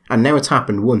happen? And now it's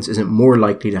happened once, is it more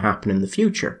likely to happen in the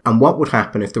future? And what would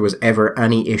happen if there was ever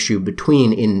any issue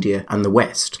between India and the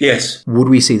West? Yes. Would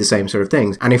we see the same sort of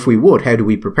things? And if we would, how do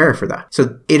we prepare for that?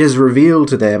 So it has revealed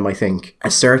to them, I think, a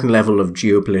certain level of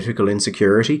geopolitical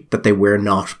insecurity that they were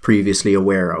not previously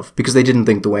aware of, because they didn't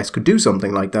think the West could do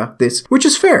something like that. Which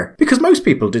is fair, because most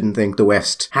people didn't think the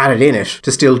West had it in it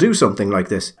to still do something like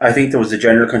this. I think there was a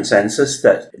general consensus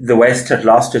that the West had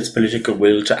lost its political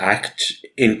will to act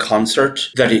in concert,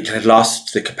 that it had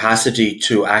lost the capacity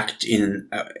to act in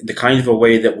the kind of a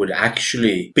way that would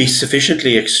actually be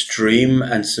sufficiently extreme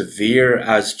and severe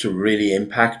as to really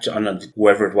impact on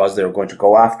whoever it was they were going to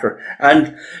go after,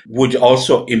 and would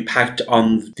also impact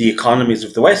on the economies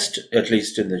of the West, at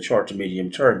least in the short to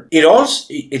medium term.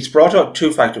 It's brought up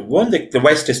two factors. One, the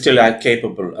West is still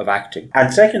capable of acting.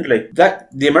 And secondly, that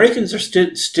the Americans are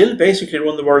still basically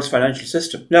run the world's financial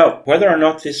system. Now, whether or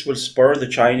not this will spur the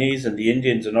Chinese and the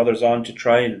Indians and others on to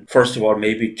try and, first of all,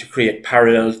 maybe to create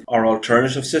parallel or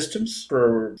alternative systems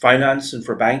for finance and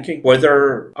for banking,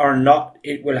 whether or not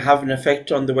it will have an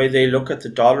effect on the way they look at the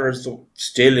dollar as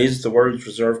still is the world's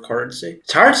reserve currency.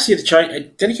 It's hard to see the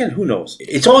Chinese. Then again, who knows?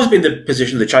 It's always been the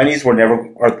position the Chinese were never,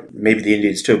 or maybe the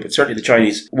Indians too, but certainly the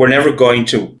Chinese were never going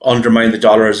to undermine the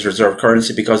dollar as reserve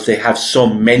currency because they have so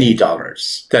many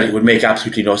dollars that it would make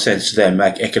absolutely no sense to them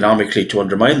economically to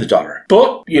undermine the dollar.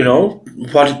 But, you know,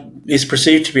 is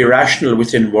perceived to be rational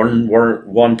within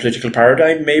one political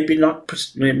paradigm may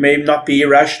not be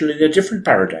irrational in a different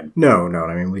paradigm. No.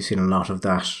 I mean, we've seen a lot of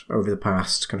that over the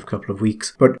past kind of couple of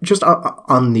weeks. But just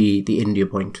on the India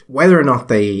point, whether or not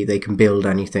they can build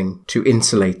anything to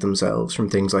insulate themselves from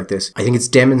things like this, I think it's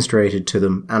demonstrated to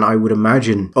them, and I would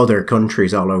imagine other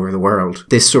countries all over the world,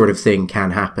 this sort of thing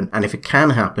can happen. And if it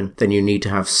can happen, then you need to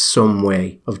have some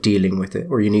way of dealing with it,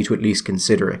 or you need to at least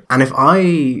consider it. And if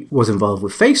I was involved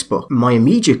with Facebook, my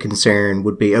immediate concern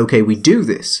would be, okay, we do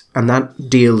this, and that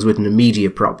deals with an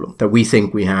immediate problem that we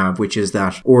think we have, which is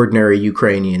that ordinary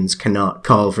Ukrainians cannot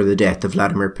call for the death of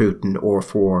Vladimir Putin or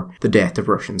for the death of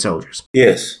Russian soldiers.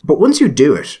 Yes. But once you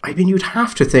do it, I mean, you'd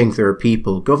have to think there are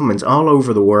people, governments all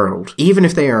over the world, even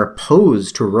if they are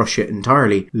opposed to Russia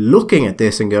entirely, looking at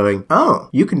this and going, oh,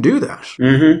 you can do that.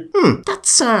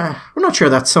 That's, we're not sure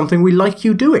that's something we like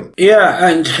you doing. Yeah,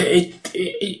 and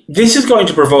this is going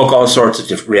to provoke all sorts of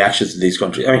different reactions in these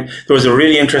countries. I mean, there was a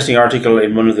really interesting article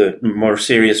in one of the more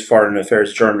serious foreign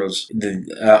affairs journals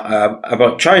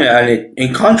about China, and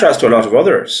in contrast to a lot of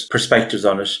others' perspectives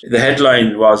on it, the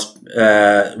headline was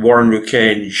Warren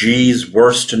Rucane, Xi's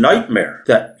worst nightmare.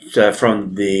 That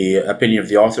from the opinion of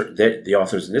the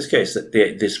authors in this case, that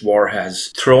this war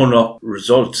has thrown up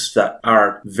results that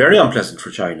are very unpleasant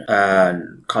for China,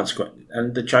 and consequently,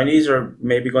 and the Chinese are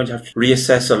maybe going to have to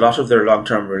reassess a lot of their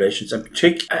long-term relations. And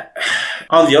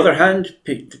on the other hand,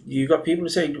 you got people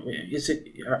saying, is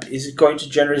it going to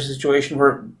generate a situation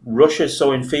where Russia is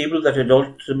so enfeebled that it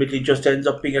ultimately just ends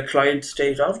up being a client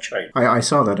state of China? I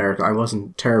saw that article. I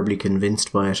wasn't terribly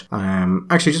convinced by it.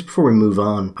 Actually, just before we move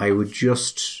on, I would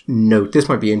just note, this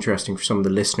might be interesting for some of the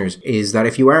listeners, is that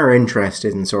if you are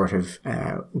interested in sort of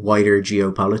wider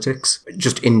geopolitics,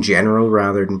 just in general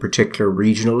rather than particular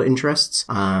regional interests,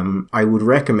 I would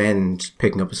recommend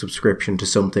picking up a subscription to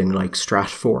something like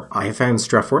Stratfor. I have found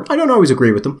Stratfor, I don't always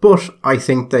agree with them, but I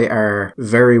think they are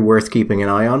very worth keeping an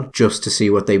eye on just to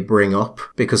see what they bring up,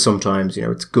 because sometimes,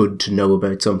 it's good to know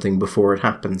about something before it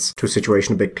happens. To a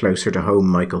situation a bit closer to home,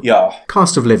 Michael. Yeah.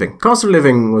 Cost of living. Cost of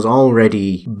living was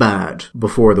already bad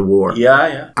before the war.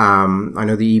 Yeah. I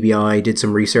know the EBI did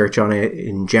some research on it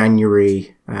in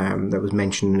January. That was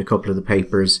mentioned in a couple of the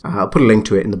papers. I'll put a link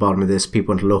to it in the bottom of this.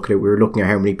 People want to look at it. We were looking at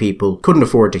how many people couldn't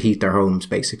afford to heat their homes,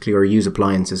 basically, or use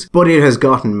appliances. But it has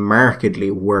gotten markedly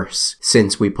worse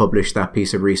since we published that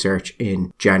piece of research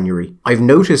in January. I've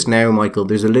noticed now, Michael,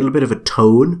 there's a little bit of a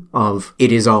tone of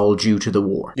it is all due to the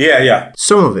war. Yeah.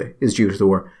 Some of it is due to the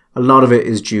war. A lot of it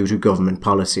is due to government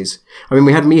policies. I mean,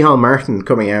 we had Micheál Martin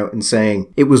coming out and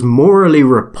saying it was morally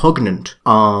repugnant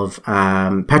of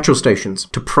petrol stations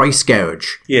to price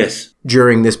gouge. Yes.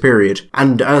 During this period.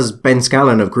 And as Ben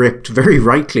Scallon of Gript very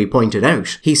rightly pointed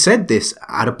out, he said this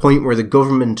at a point where the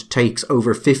government takes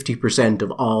over 50%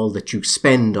 of all that you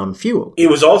spend on fuel.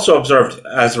 It was also observed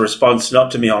as a response,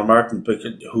 not to Micheál Martin, but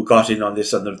who got in on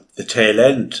this on the tail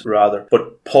end, rather,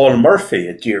 but Paul Murphy,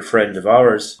 a dear friend of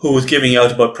ours, who was giving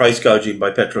out about price gouging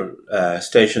by petrol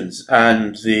stations.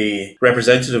 And the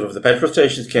representative of the petrol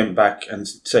stations came back and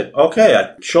said,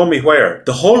 okay, show me where.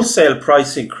 The wholesale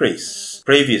price increase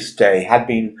previous day had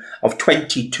been of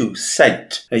 22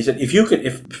 cents. And he said, if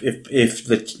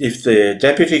the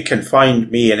deputy can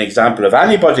find me an example of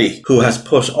anybody who has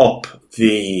put up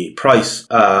the price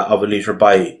of a litre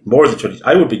by more than 20,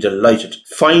 I would be delighted.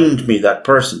 Find me that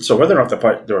person. So whether or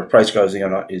not there were price gouging or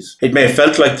not, it may have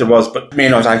felt like there was, but may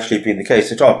not actually be the case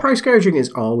at all. Price gouging is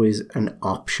always an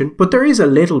option, but there is a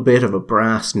little bit of a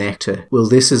brass neck to, well,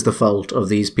 this is the fault of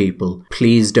these people.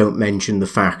 Please don't mention the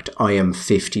fact I am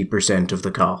 50% of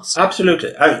the cost.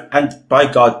 Absolutely. And by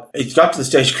God, it's got to the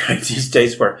stage these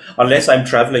days where unless I'm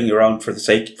travelling around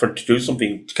to do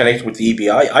something connected with the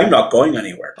EBI, I'm not going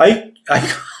anywhere. I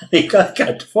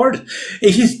can't afford it.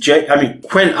 It is,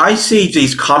 when I see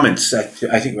these comments, I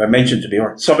think I mentioned to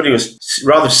before, somebody was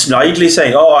rather snidely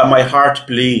saying, oh, my heart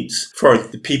bleeds for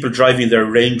the people driving their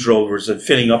Range Rovers and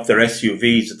filling up their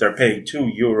SUVs that they're paying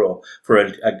 €2 for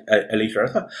a litre. I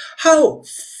thought, how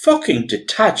fucking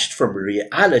detached from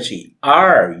reality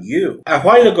are you? A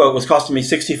while ago, it was costing me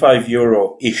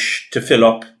 €65-ish to fill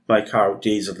up my car with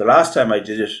diesel. The last time I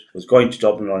did it was going to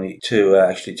Dublin only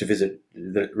to visit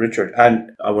Richard,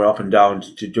 and I went up and down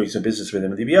to doing some business with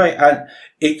him at the EBI, and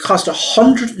it cost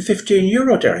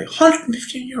 €115, Derry.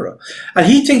 €115. And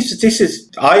he thinks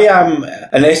that I am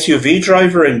an SUV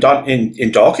driver in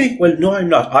Dalkey. Well, no, I'm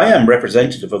not. I am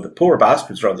representative of the poor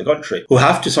bastards around the country who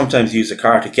have to sometimes use a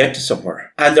car to get to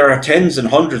somewhere. And there are tens and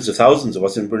hundreds of thousands of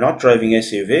us, and we're not driving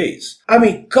SUVs. I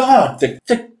mean, God,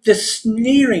 the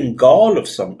sneering gall of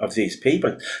some of these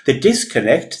people, the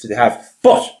disconnect they have.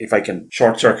 But if I can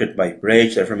short circuit my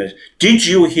rage there for a minute. Did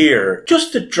you hear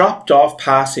just the dropped-off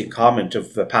passing comment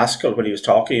of Pascal when he was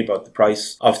talking about the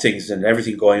price of things and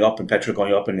everything going up and petrol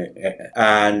going up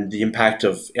and the impact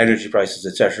of energy prices,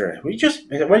 etc.?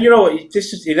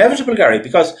 This is inevitable, Gary,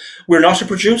 because we're not a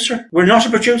producer. We're not a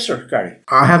producer, Gary.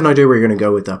 I have no idea where you're going to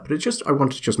go with that, but I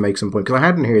want to just make some point, because I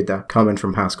hadn't heard that comment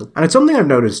from Pascal. And it's something I've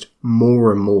noticed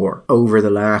more and more over the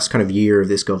last kind of year of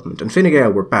this government. And Fine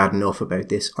Gael were bad enough about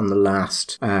this on the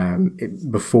last,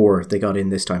 before they got in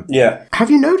this time. Yeah. Have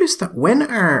you noticed that when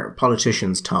our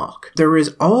politicians talk, there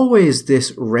is always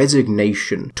this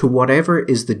resignation to whatever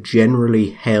is the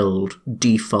generally held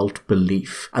default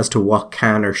belief as to what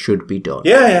can or should be done?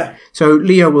 Yeah. So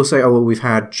Leo will say, oh, well, we've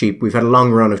had a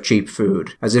long run of cheap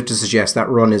food, as if to suggest that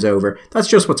run is over. That's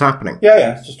just what's happening.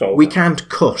 Yeah, it's just over. We can't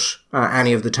cut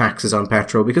any of the taxes on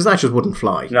petrol because that just wouldn't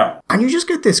fly. No. And you just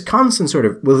get this constant sort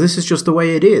of, well, this is just the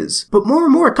way it is. But more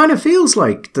and more, it kind of feels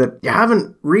like that you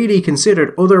haven't really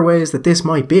considered other ways that this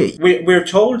might be. We're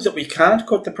told that we can't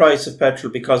cut the price of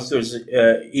petrol because there's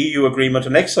an EU agreement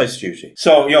on excise duty.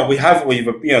 So,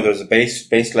 there's a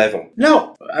base level.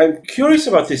 Now, I'm curious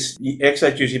about this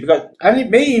excise duty because, and it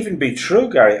may even be true,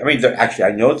 Gary. I mean,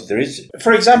 I know that there is.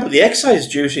 For example, the excise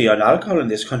duty on alcohol in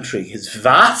this country is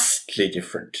vastly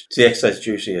different to the excise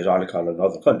duty on alcohol in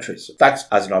other countries. That's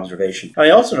as an observation. And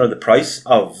I also know the price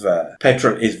of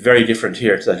petrol is very different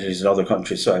here than it is in other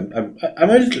countries. So I'm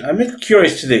a little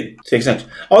curious to the extent.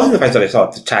 Other than the fact that I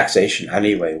thought the taxation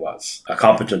anyway was a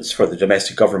competence for the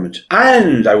domestic government,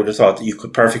 and I would have thought that you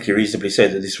could perfectly reasonably say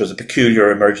that this was a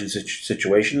peculiar emergency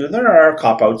situation, and there are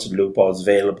cop-outs and loopholes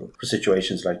available for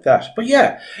situations like that. But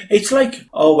yeah, it's like,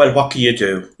 oh well, what can you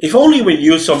do? If only we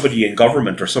knew somebody in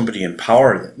government or somebody in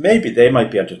power, that maybe they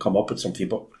might be able to come up with something.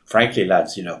 But frankly,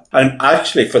 lads, and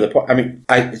actually for the point,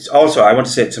 I want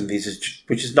to say some of these,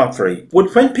 which is not very.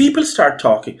 When people start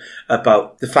talking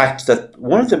about the fact that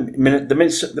one of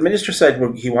the minister said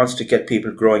he wants to get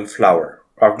people growing flour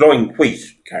or growing wheat,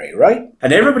 Gary, right?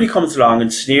 And everybody comes along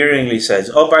and sneeringly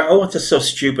says, oh, that's so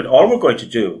stupid. All we're going to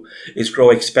do is grow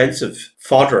expensive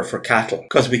fodder for cattle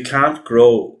because we can't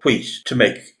grow wheat to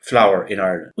make flour in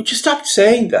Ireland. Would you stop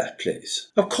saying that,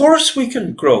 please? Of course we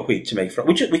can grow wheat to make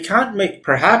flour.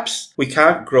 Perhaps we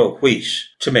can't grow wheat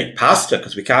to make pasta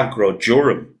because we can't grow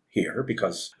durum here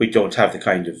because we don't have the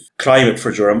kind of climate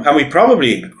for durum. And we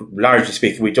probably, largely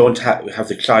speaking, we don't have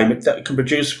the climate that can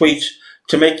produce wheat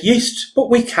to make yeast,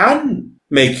 but we can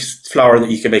make flour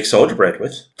that you can make soda bread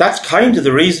with. That's kind of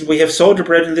the reason we have soda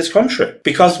bread in this country,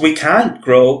 because we can't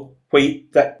grow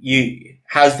wheat that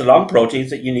has the long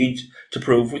proteins that you need to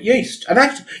prove with yeast. And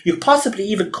actually, you possibly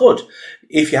even could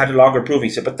if you had a longer proving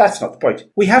set, but that's not the point.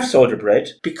 We have soda bread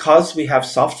because we have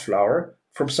soft flour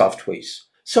from soft wheat.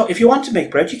 So if you want to make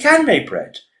bread, you can make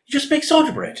bread. You just make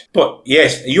soda bread. But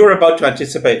yes, you were about to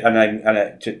anticipate,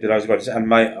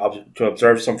 to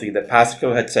observe something that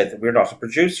Pascal had said, that we're not a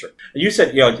producer. And you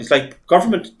said, it's like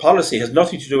government policy has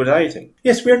nothing to do with anything.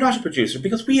 Yes, we're not a producer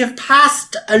because we have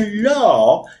passed a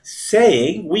law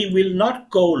saying we will not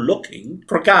go looking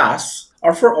for gas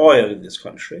or for oil in this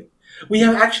country. We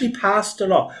have actually passed a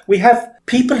law.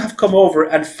 People have come over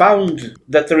and found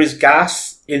that there is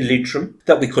gas in Leitrim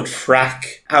that we could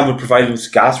frack and would provide us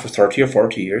gas for 30 or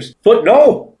 40 years. But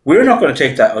no, we're not going to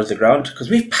take that out of the ground because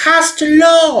we've passed a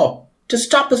law to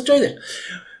stop us doing it.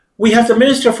 We have the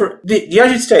Minister for the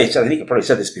United States, I think I probably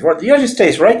said this before, the United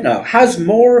States right now has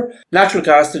more natural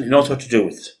gas than it knows what to do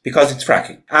with because it's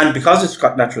fracking. And because it's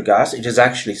got natural gas, it has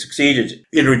actually succeeded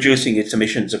in reducing its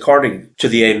emissions according to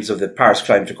the aims of the Paris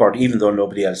Climate Accord, even though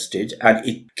nobody else did. And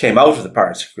it came out of the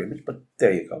Paris Agreement, but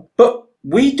there you go. But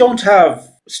we don't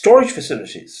have storage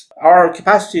facilities. Our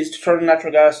capacity is to turn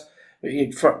natural gas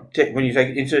when you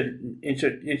take it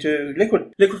into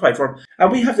liquefied form,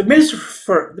 and we have the minister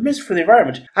for the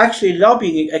environment actually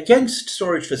lobbying against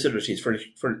storage facilities for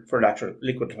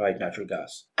liquefied natural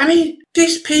gas. I mean,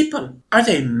 these people, are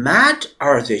they mad?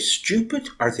 Are they stupid?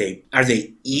 Are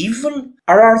they evil?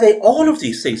 Or are they all of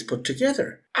these things put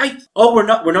together? We're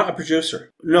not a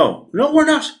producer. No, we're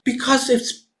not, because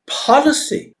it's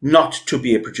policy not to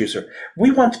be a producer.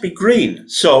 We want to be green,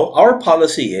 so our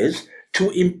policy is to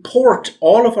import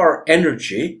all of our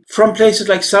energy from places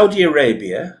like Saudi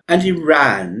Arabia and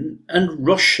Iran and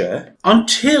Russia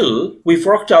until we've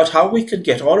worked out how we can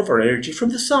get all of our energy from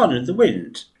the sun and the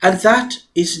wind. And that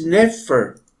is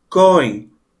never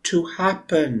going to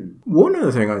happen. One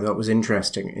other thing I thought was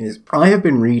interesting is I have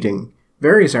been reading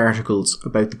various articles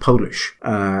about the Polish,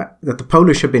 that the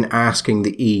Polish have been asking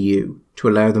the EU to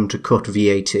allow them to cut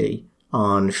VAT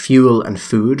on fuel and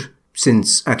food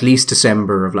since at least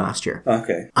December of last year.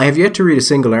 Okay. I have yet to read a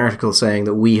single article saying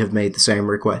that we have made the same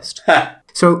request. Ha.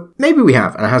 So maybe we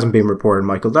have, and it hasn't been reported,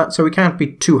 Michael, so we can't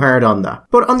be too hard on that.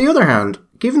 But on the other hand,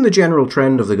 given the general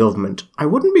trend of the government, I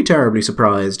wouldn't be terribly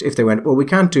surprised if they went, well, we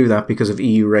can't do that because of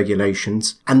EU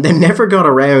regulations, and then never got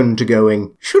around to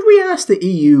going, should we ask the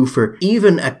EU for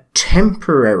even a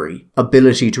temporary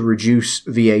ability to reduce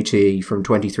VAT from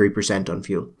 23% on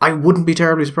fuel? I wouldn't be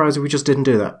terribly surprised if we just didn't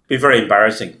do that. It'd be very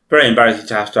embarrassing. Very embarrassing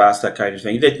to have to ask that kind of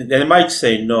thing. They might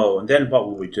say no, and then what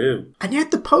would we do? And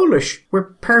yet the Polish were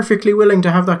perfectly willing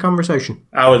to have that conversation.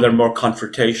 Oh, they're more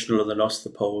confrontational than us, the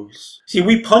Poles. See,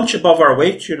 we punch above our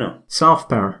weight, you know. Soft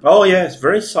power. Oh, yes,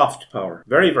 very soft power.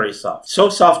 Very, very soft. So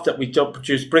soft that we don't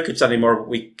produce briquettes anymore, but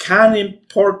we can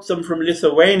import them from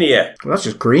Lithuania. Well, that's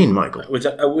just green, Michael.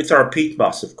 With our peat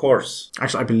moss, of course.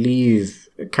 Actually, I believe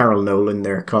Carol Nolan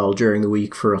there called during the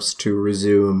week for us to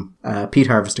resume peat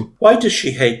harvesting. Why does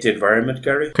she hate the environment,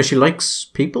 Gary? Because she likes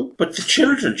people. But the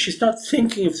children, she's not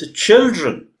thinking of the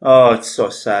children. Oh, it's so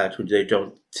sad when they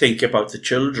don't think about the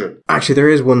children. Actually, there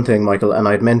is one thing, Michael, and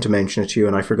I'd meant to mention it to you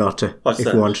and I forgot to. What's if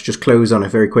that? you want to just close on it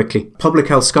very quickly. Public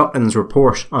Health Scotland's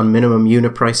report on minimum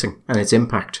unit pricing and its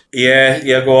impact. Yeah,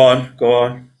 go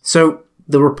on. So,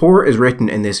 the report is written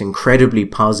in this incredibly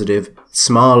positive,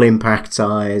 small impact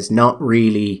size, not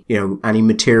really, any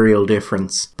material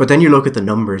difference. But then you look at the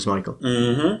numbers, Michael.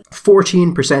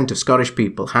 14% of Scottish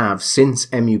people have, since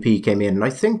MUP came in, I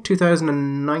think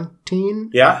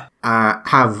 2019? Yeah.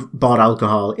 Have bought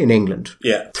alcohol in England.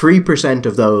 Yeah. 3%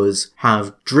 of those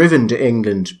have driven to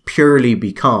England purely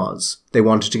because they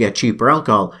wanted to get cheaper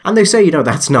alcohol. And they say,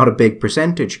 that's not a big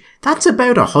percentage. That's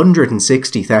about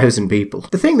 160,000 people.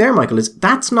 The thing there, Michael, is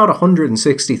that's not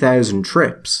 160,000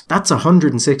 trips. That's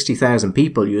 160,000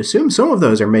 people. You assume some of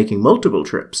those are making multiple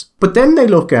trips. But then they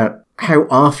look at how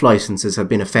off licenses have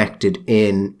been affected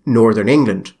in Northern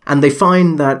England. And they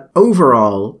find that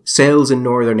overall, sales in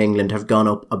Northern England have gone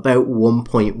up about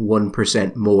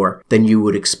 1.1% more than you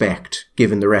would expect,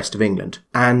 given the rest of England.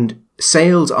 And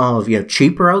sales of,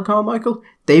 cheaper alcohol, Michael,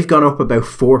 they've gone up about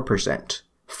 4%.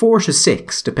 4 to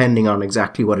 6, depending on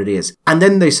exactly what it is. And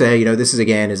then they say, this is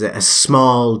a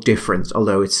small difference,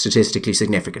 although it's statistically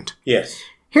significant. Yes.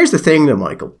 Here's the thing though,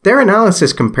 Michael. Their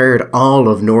analysis compared all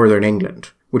of Northern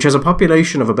England, which has a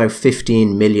population of about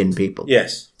 15 million people.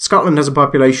 Yes. Scotland has a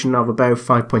population of about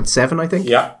 5.7, I think.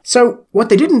 Yeah. So what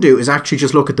they didn't do is actually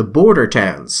just look at the border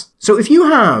towns. So if you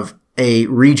have a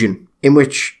region in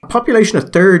which a population a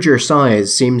third your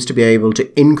size seems to be able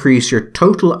to increase your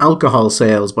total alcohol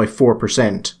sales by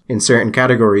 4% in certain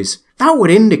categories, that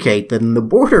would indicate that in the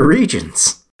border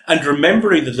regions... And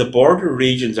remembering that the border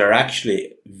regions are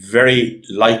actually very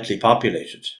lightly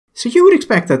populated. So you would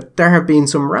expect that there have been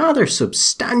some rather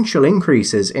substantial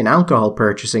increases in alcohol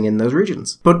purchasing in those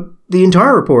regions. But the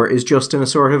entire report is just in a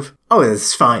sort of,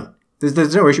 it's fine.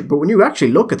 There's no issue. But when you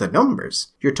actually look at the numbers,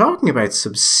 you're talking about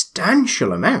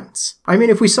substantial amounts. I mean,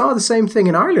 if we saw the same thing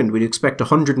in Ireland, we'd expect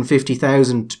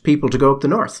 150,000 people to go up the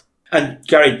north. And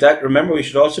Gary, remember we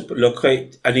should also look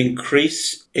at an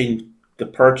increase in the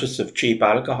purchase of cheap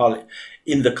alcohol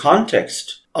in the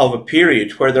context of a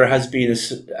period where there has been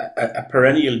a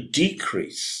perennial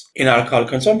decrease in alcohol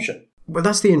consumption. Well,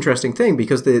 that's the interesting thing,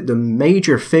 because the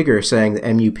major figure saying that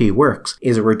MUP works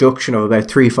is a reduction of about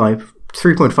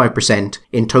 3.5%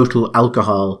 in total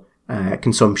alcohol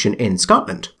consumption in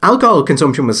Scotland. Alcohol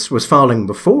consumption was falling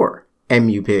before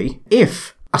MUP.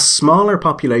 If a smaller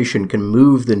population can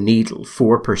move the needle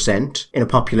 4% in a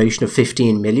population of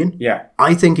 15 million. Yeah.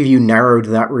 I think if you narrowed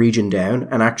that region down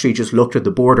and actually just looked at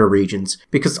the border regions,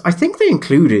 because I think they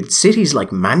included cities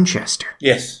like Manchester.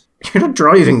 Yes. You're not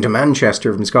driving to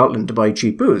Manchester from Scotland to buy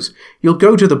cheap booze. You'll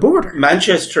go to the border.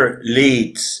 Manchester,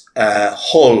 Leeds,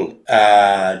 Hull,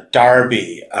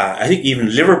 Derby, I think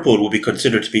even Liverpool will be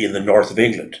considered to be in the north of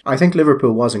England. I think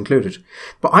Liverpool was included.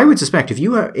 But I would suspect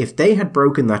if they had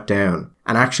broken that down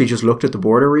and actually just looked at the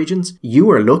border regions, you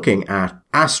are looking at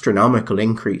astronomical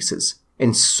increases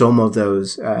in some of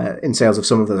those, in sales of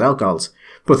some of those alcohols.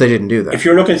 But they didn't do that. If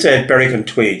you're looking, say, at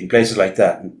Berwick-on-Tweed and places like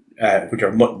that, which are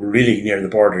really near the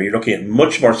border, you're looking at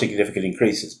much more significant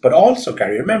increases. But also,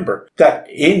 Gary, remember that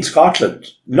in Scotland,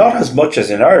 not as much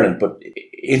as in Ireland, but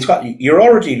in Scotland, you're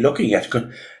already looking at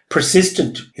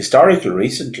persistent, historical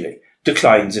recently,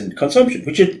 declines in consumption,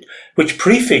 which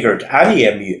prefigured any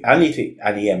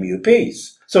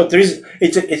MUPs. So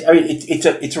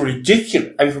it's a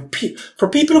ridiculous. I mean, for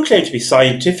people who claim to be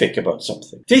scientific about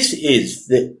something, this is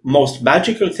the most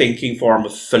magical thinking form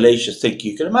of fallacious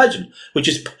thinking you can imagine, which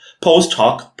is post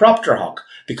hoc propter hoc.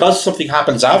 because something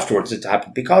happens afterwards, it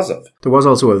happened because of. There was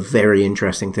also a very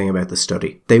interesting thing about the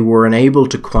study. They were unable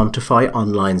to quantify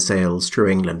online sales through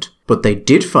England, but they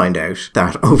did find out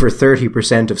that over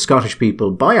 30% of Scottish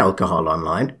people buy alcohol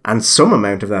online, and some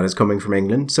amount of that is coming from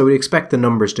England, so we expect the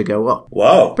numbers to go up.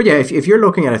 Wow. But yeah, if you're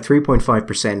looking at a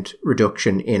 3.5%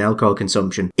 reduction in alcohol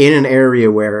consumption in an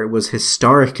area where it was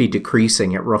historically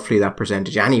decreasing at roughly that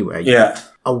percentage anyway,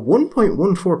 a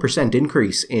 1.14%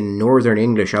 increase in Northern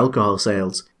English alcohol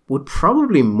sales would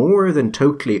probably more than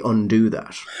totally undo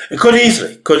that. It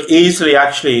could easily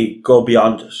actually go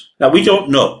beyond it. Now, we don't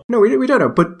know. No, we don't know,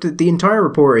 but the entire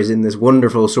report is in this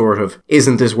wonderful sort of,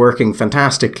 isn't this working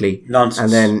fantastically? Nonsense.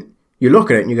 And then you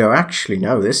look at it and you go, actually,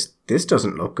 no, this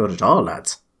doesn't look good at all,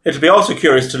 lads. It'll be also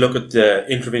curious to look at the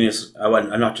intravenous,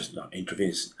 not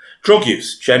intravenous, drug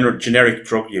use, generic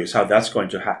drug use, how that's going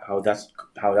to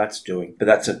how that's doing. But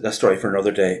that's a story for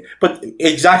another day. But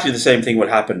exactly the same thing will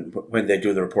happen when they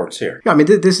do the reports here. Yeah, I mean,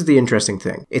 this is the interesting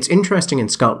thing. It's interesting in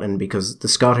Scotland because the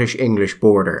Scottish-English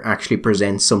border actually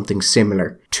presents something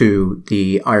similar to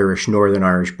the Northern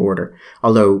Irish border.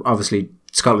 Although, obviously,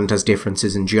 Scotland has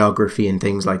differences in geography and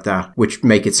things like that, which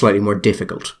make it slightly more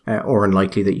difficult or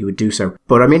unlikely that you would do so.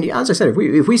 But I mean, as I said,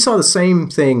 if we saw the same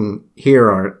thing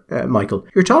here, Michael,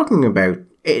 you're talking about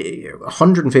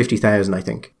 150,000, I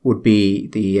think, would be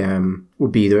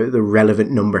the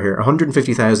relevant number here.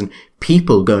 150,000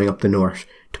 people going up the north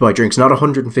to buy drinks, not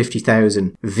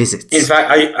 150,000 visits. In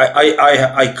fact,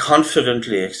 I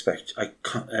confidently expect,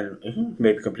 and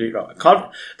maybe completely wrong,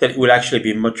 that it will actually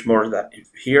be much more than that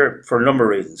here for a number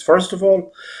of reasons. First of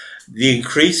all, the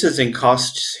increases in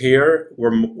costs here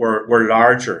were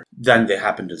larger than they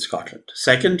happened in Scotland.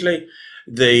 Secondly,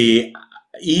 the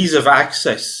ease of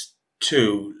access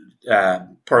to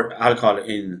alcohol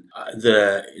in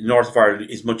the north of Ireland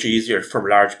is much easier from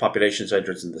large population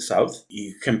centres in the south.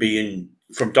 You can be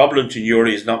from Dublin to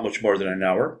Newry is not much more than an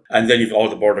hour. And then you've all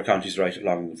the border counties right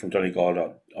along from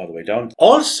Donegal all the way down.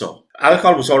 Also,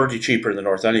 alcohol was already cheaper in the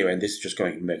north anyway, and this is just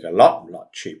going to make it a lot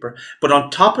cheaper. But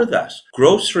on top of that,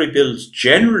 grocery bills,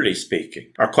 generally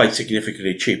speaking, are quite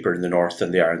significantly cheaper in the north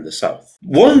than they are in the south.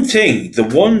 The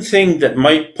one thing that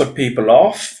might put people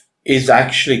off is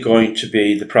actually going to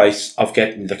be the price of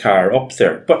getting the car up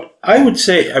there. But I would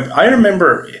say, I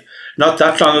remember not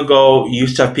that long ago, you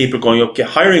used to have people going up,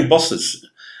 hiring buses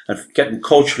and getting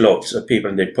coach loads of people,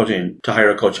 and they'd put in to hire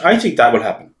a coach. I think that will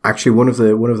happen. Actually, one of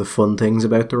the fun things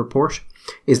about the report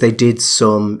is they did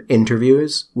some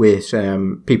interviews with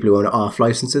people who own off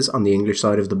licenses on the English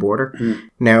side of the border.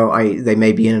 Now, they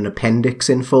may be in an appendix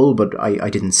in full, but I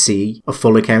didn't see a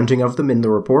full accounting of them in the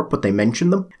report, but they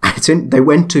mentioned them. They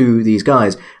went to these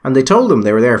guys and they told them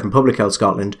they were there from Public Health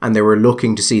Scotland and they were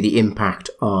looking to see the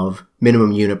impact of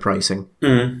minimum unit pricing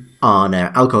on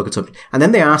alcohol consumption. And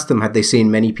then they asked them, had they seen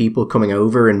many people coming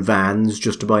over in vans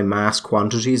just to buy mass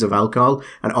quantities of alcohol?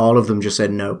 And all of them just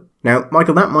said no. Now,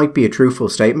 Michael, that might be a truthful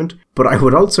statement, but I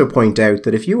would also point out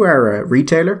that if you are a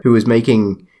retailer who is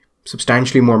making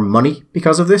substantially more money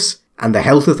because of this, and the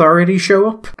health authorities show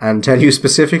up and tell you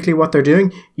specifically what they're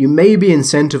doing, you may be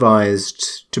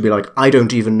incentivized to be like, I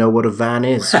don't even know what a van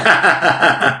is. I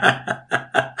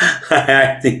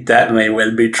think that may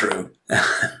well be true.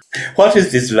 What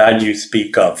is this van you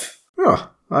speak of?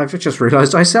 Oh, I've just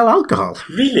realised I sell alcohol.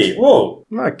 Really? Whoa.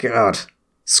 My God.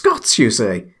 Scots, you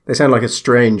say? They sound like a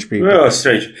strange people. Oh,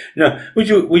 strange. No, we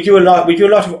do a lot of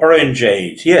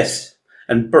orangeade, yes.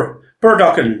 And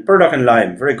burdock and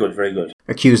lime. Very good, very good.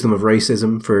 Accuse them of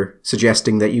racism for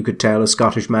suggesting that you could tell a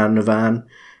Scottish man in a van,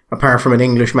 apart from an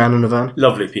English man in a van.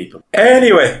 Lovely people.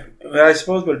 Anyway, I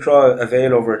suppose we'll draw a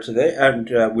veil over it today and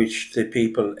wish the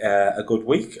people a good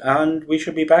week. And we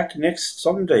shall be back next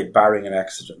Sunday, barring an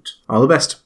accident. All the best.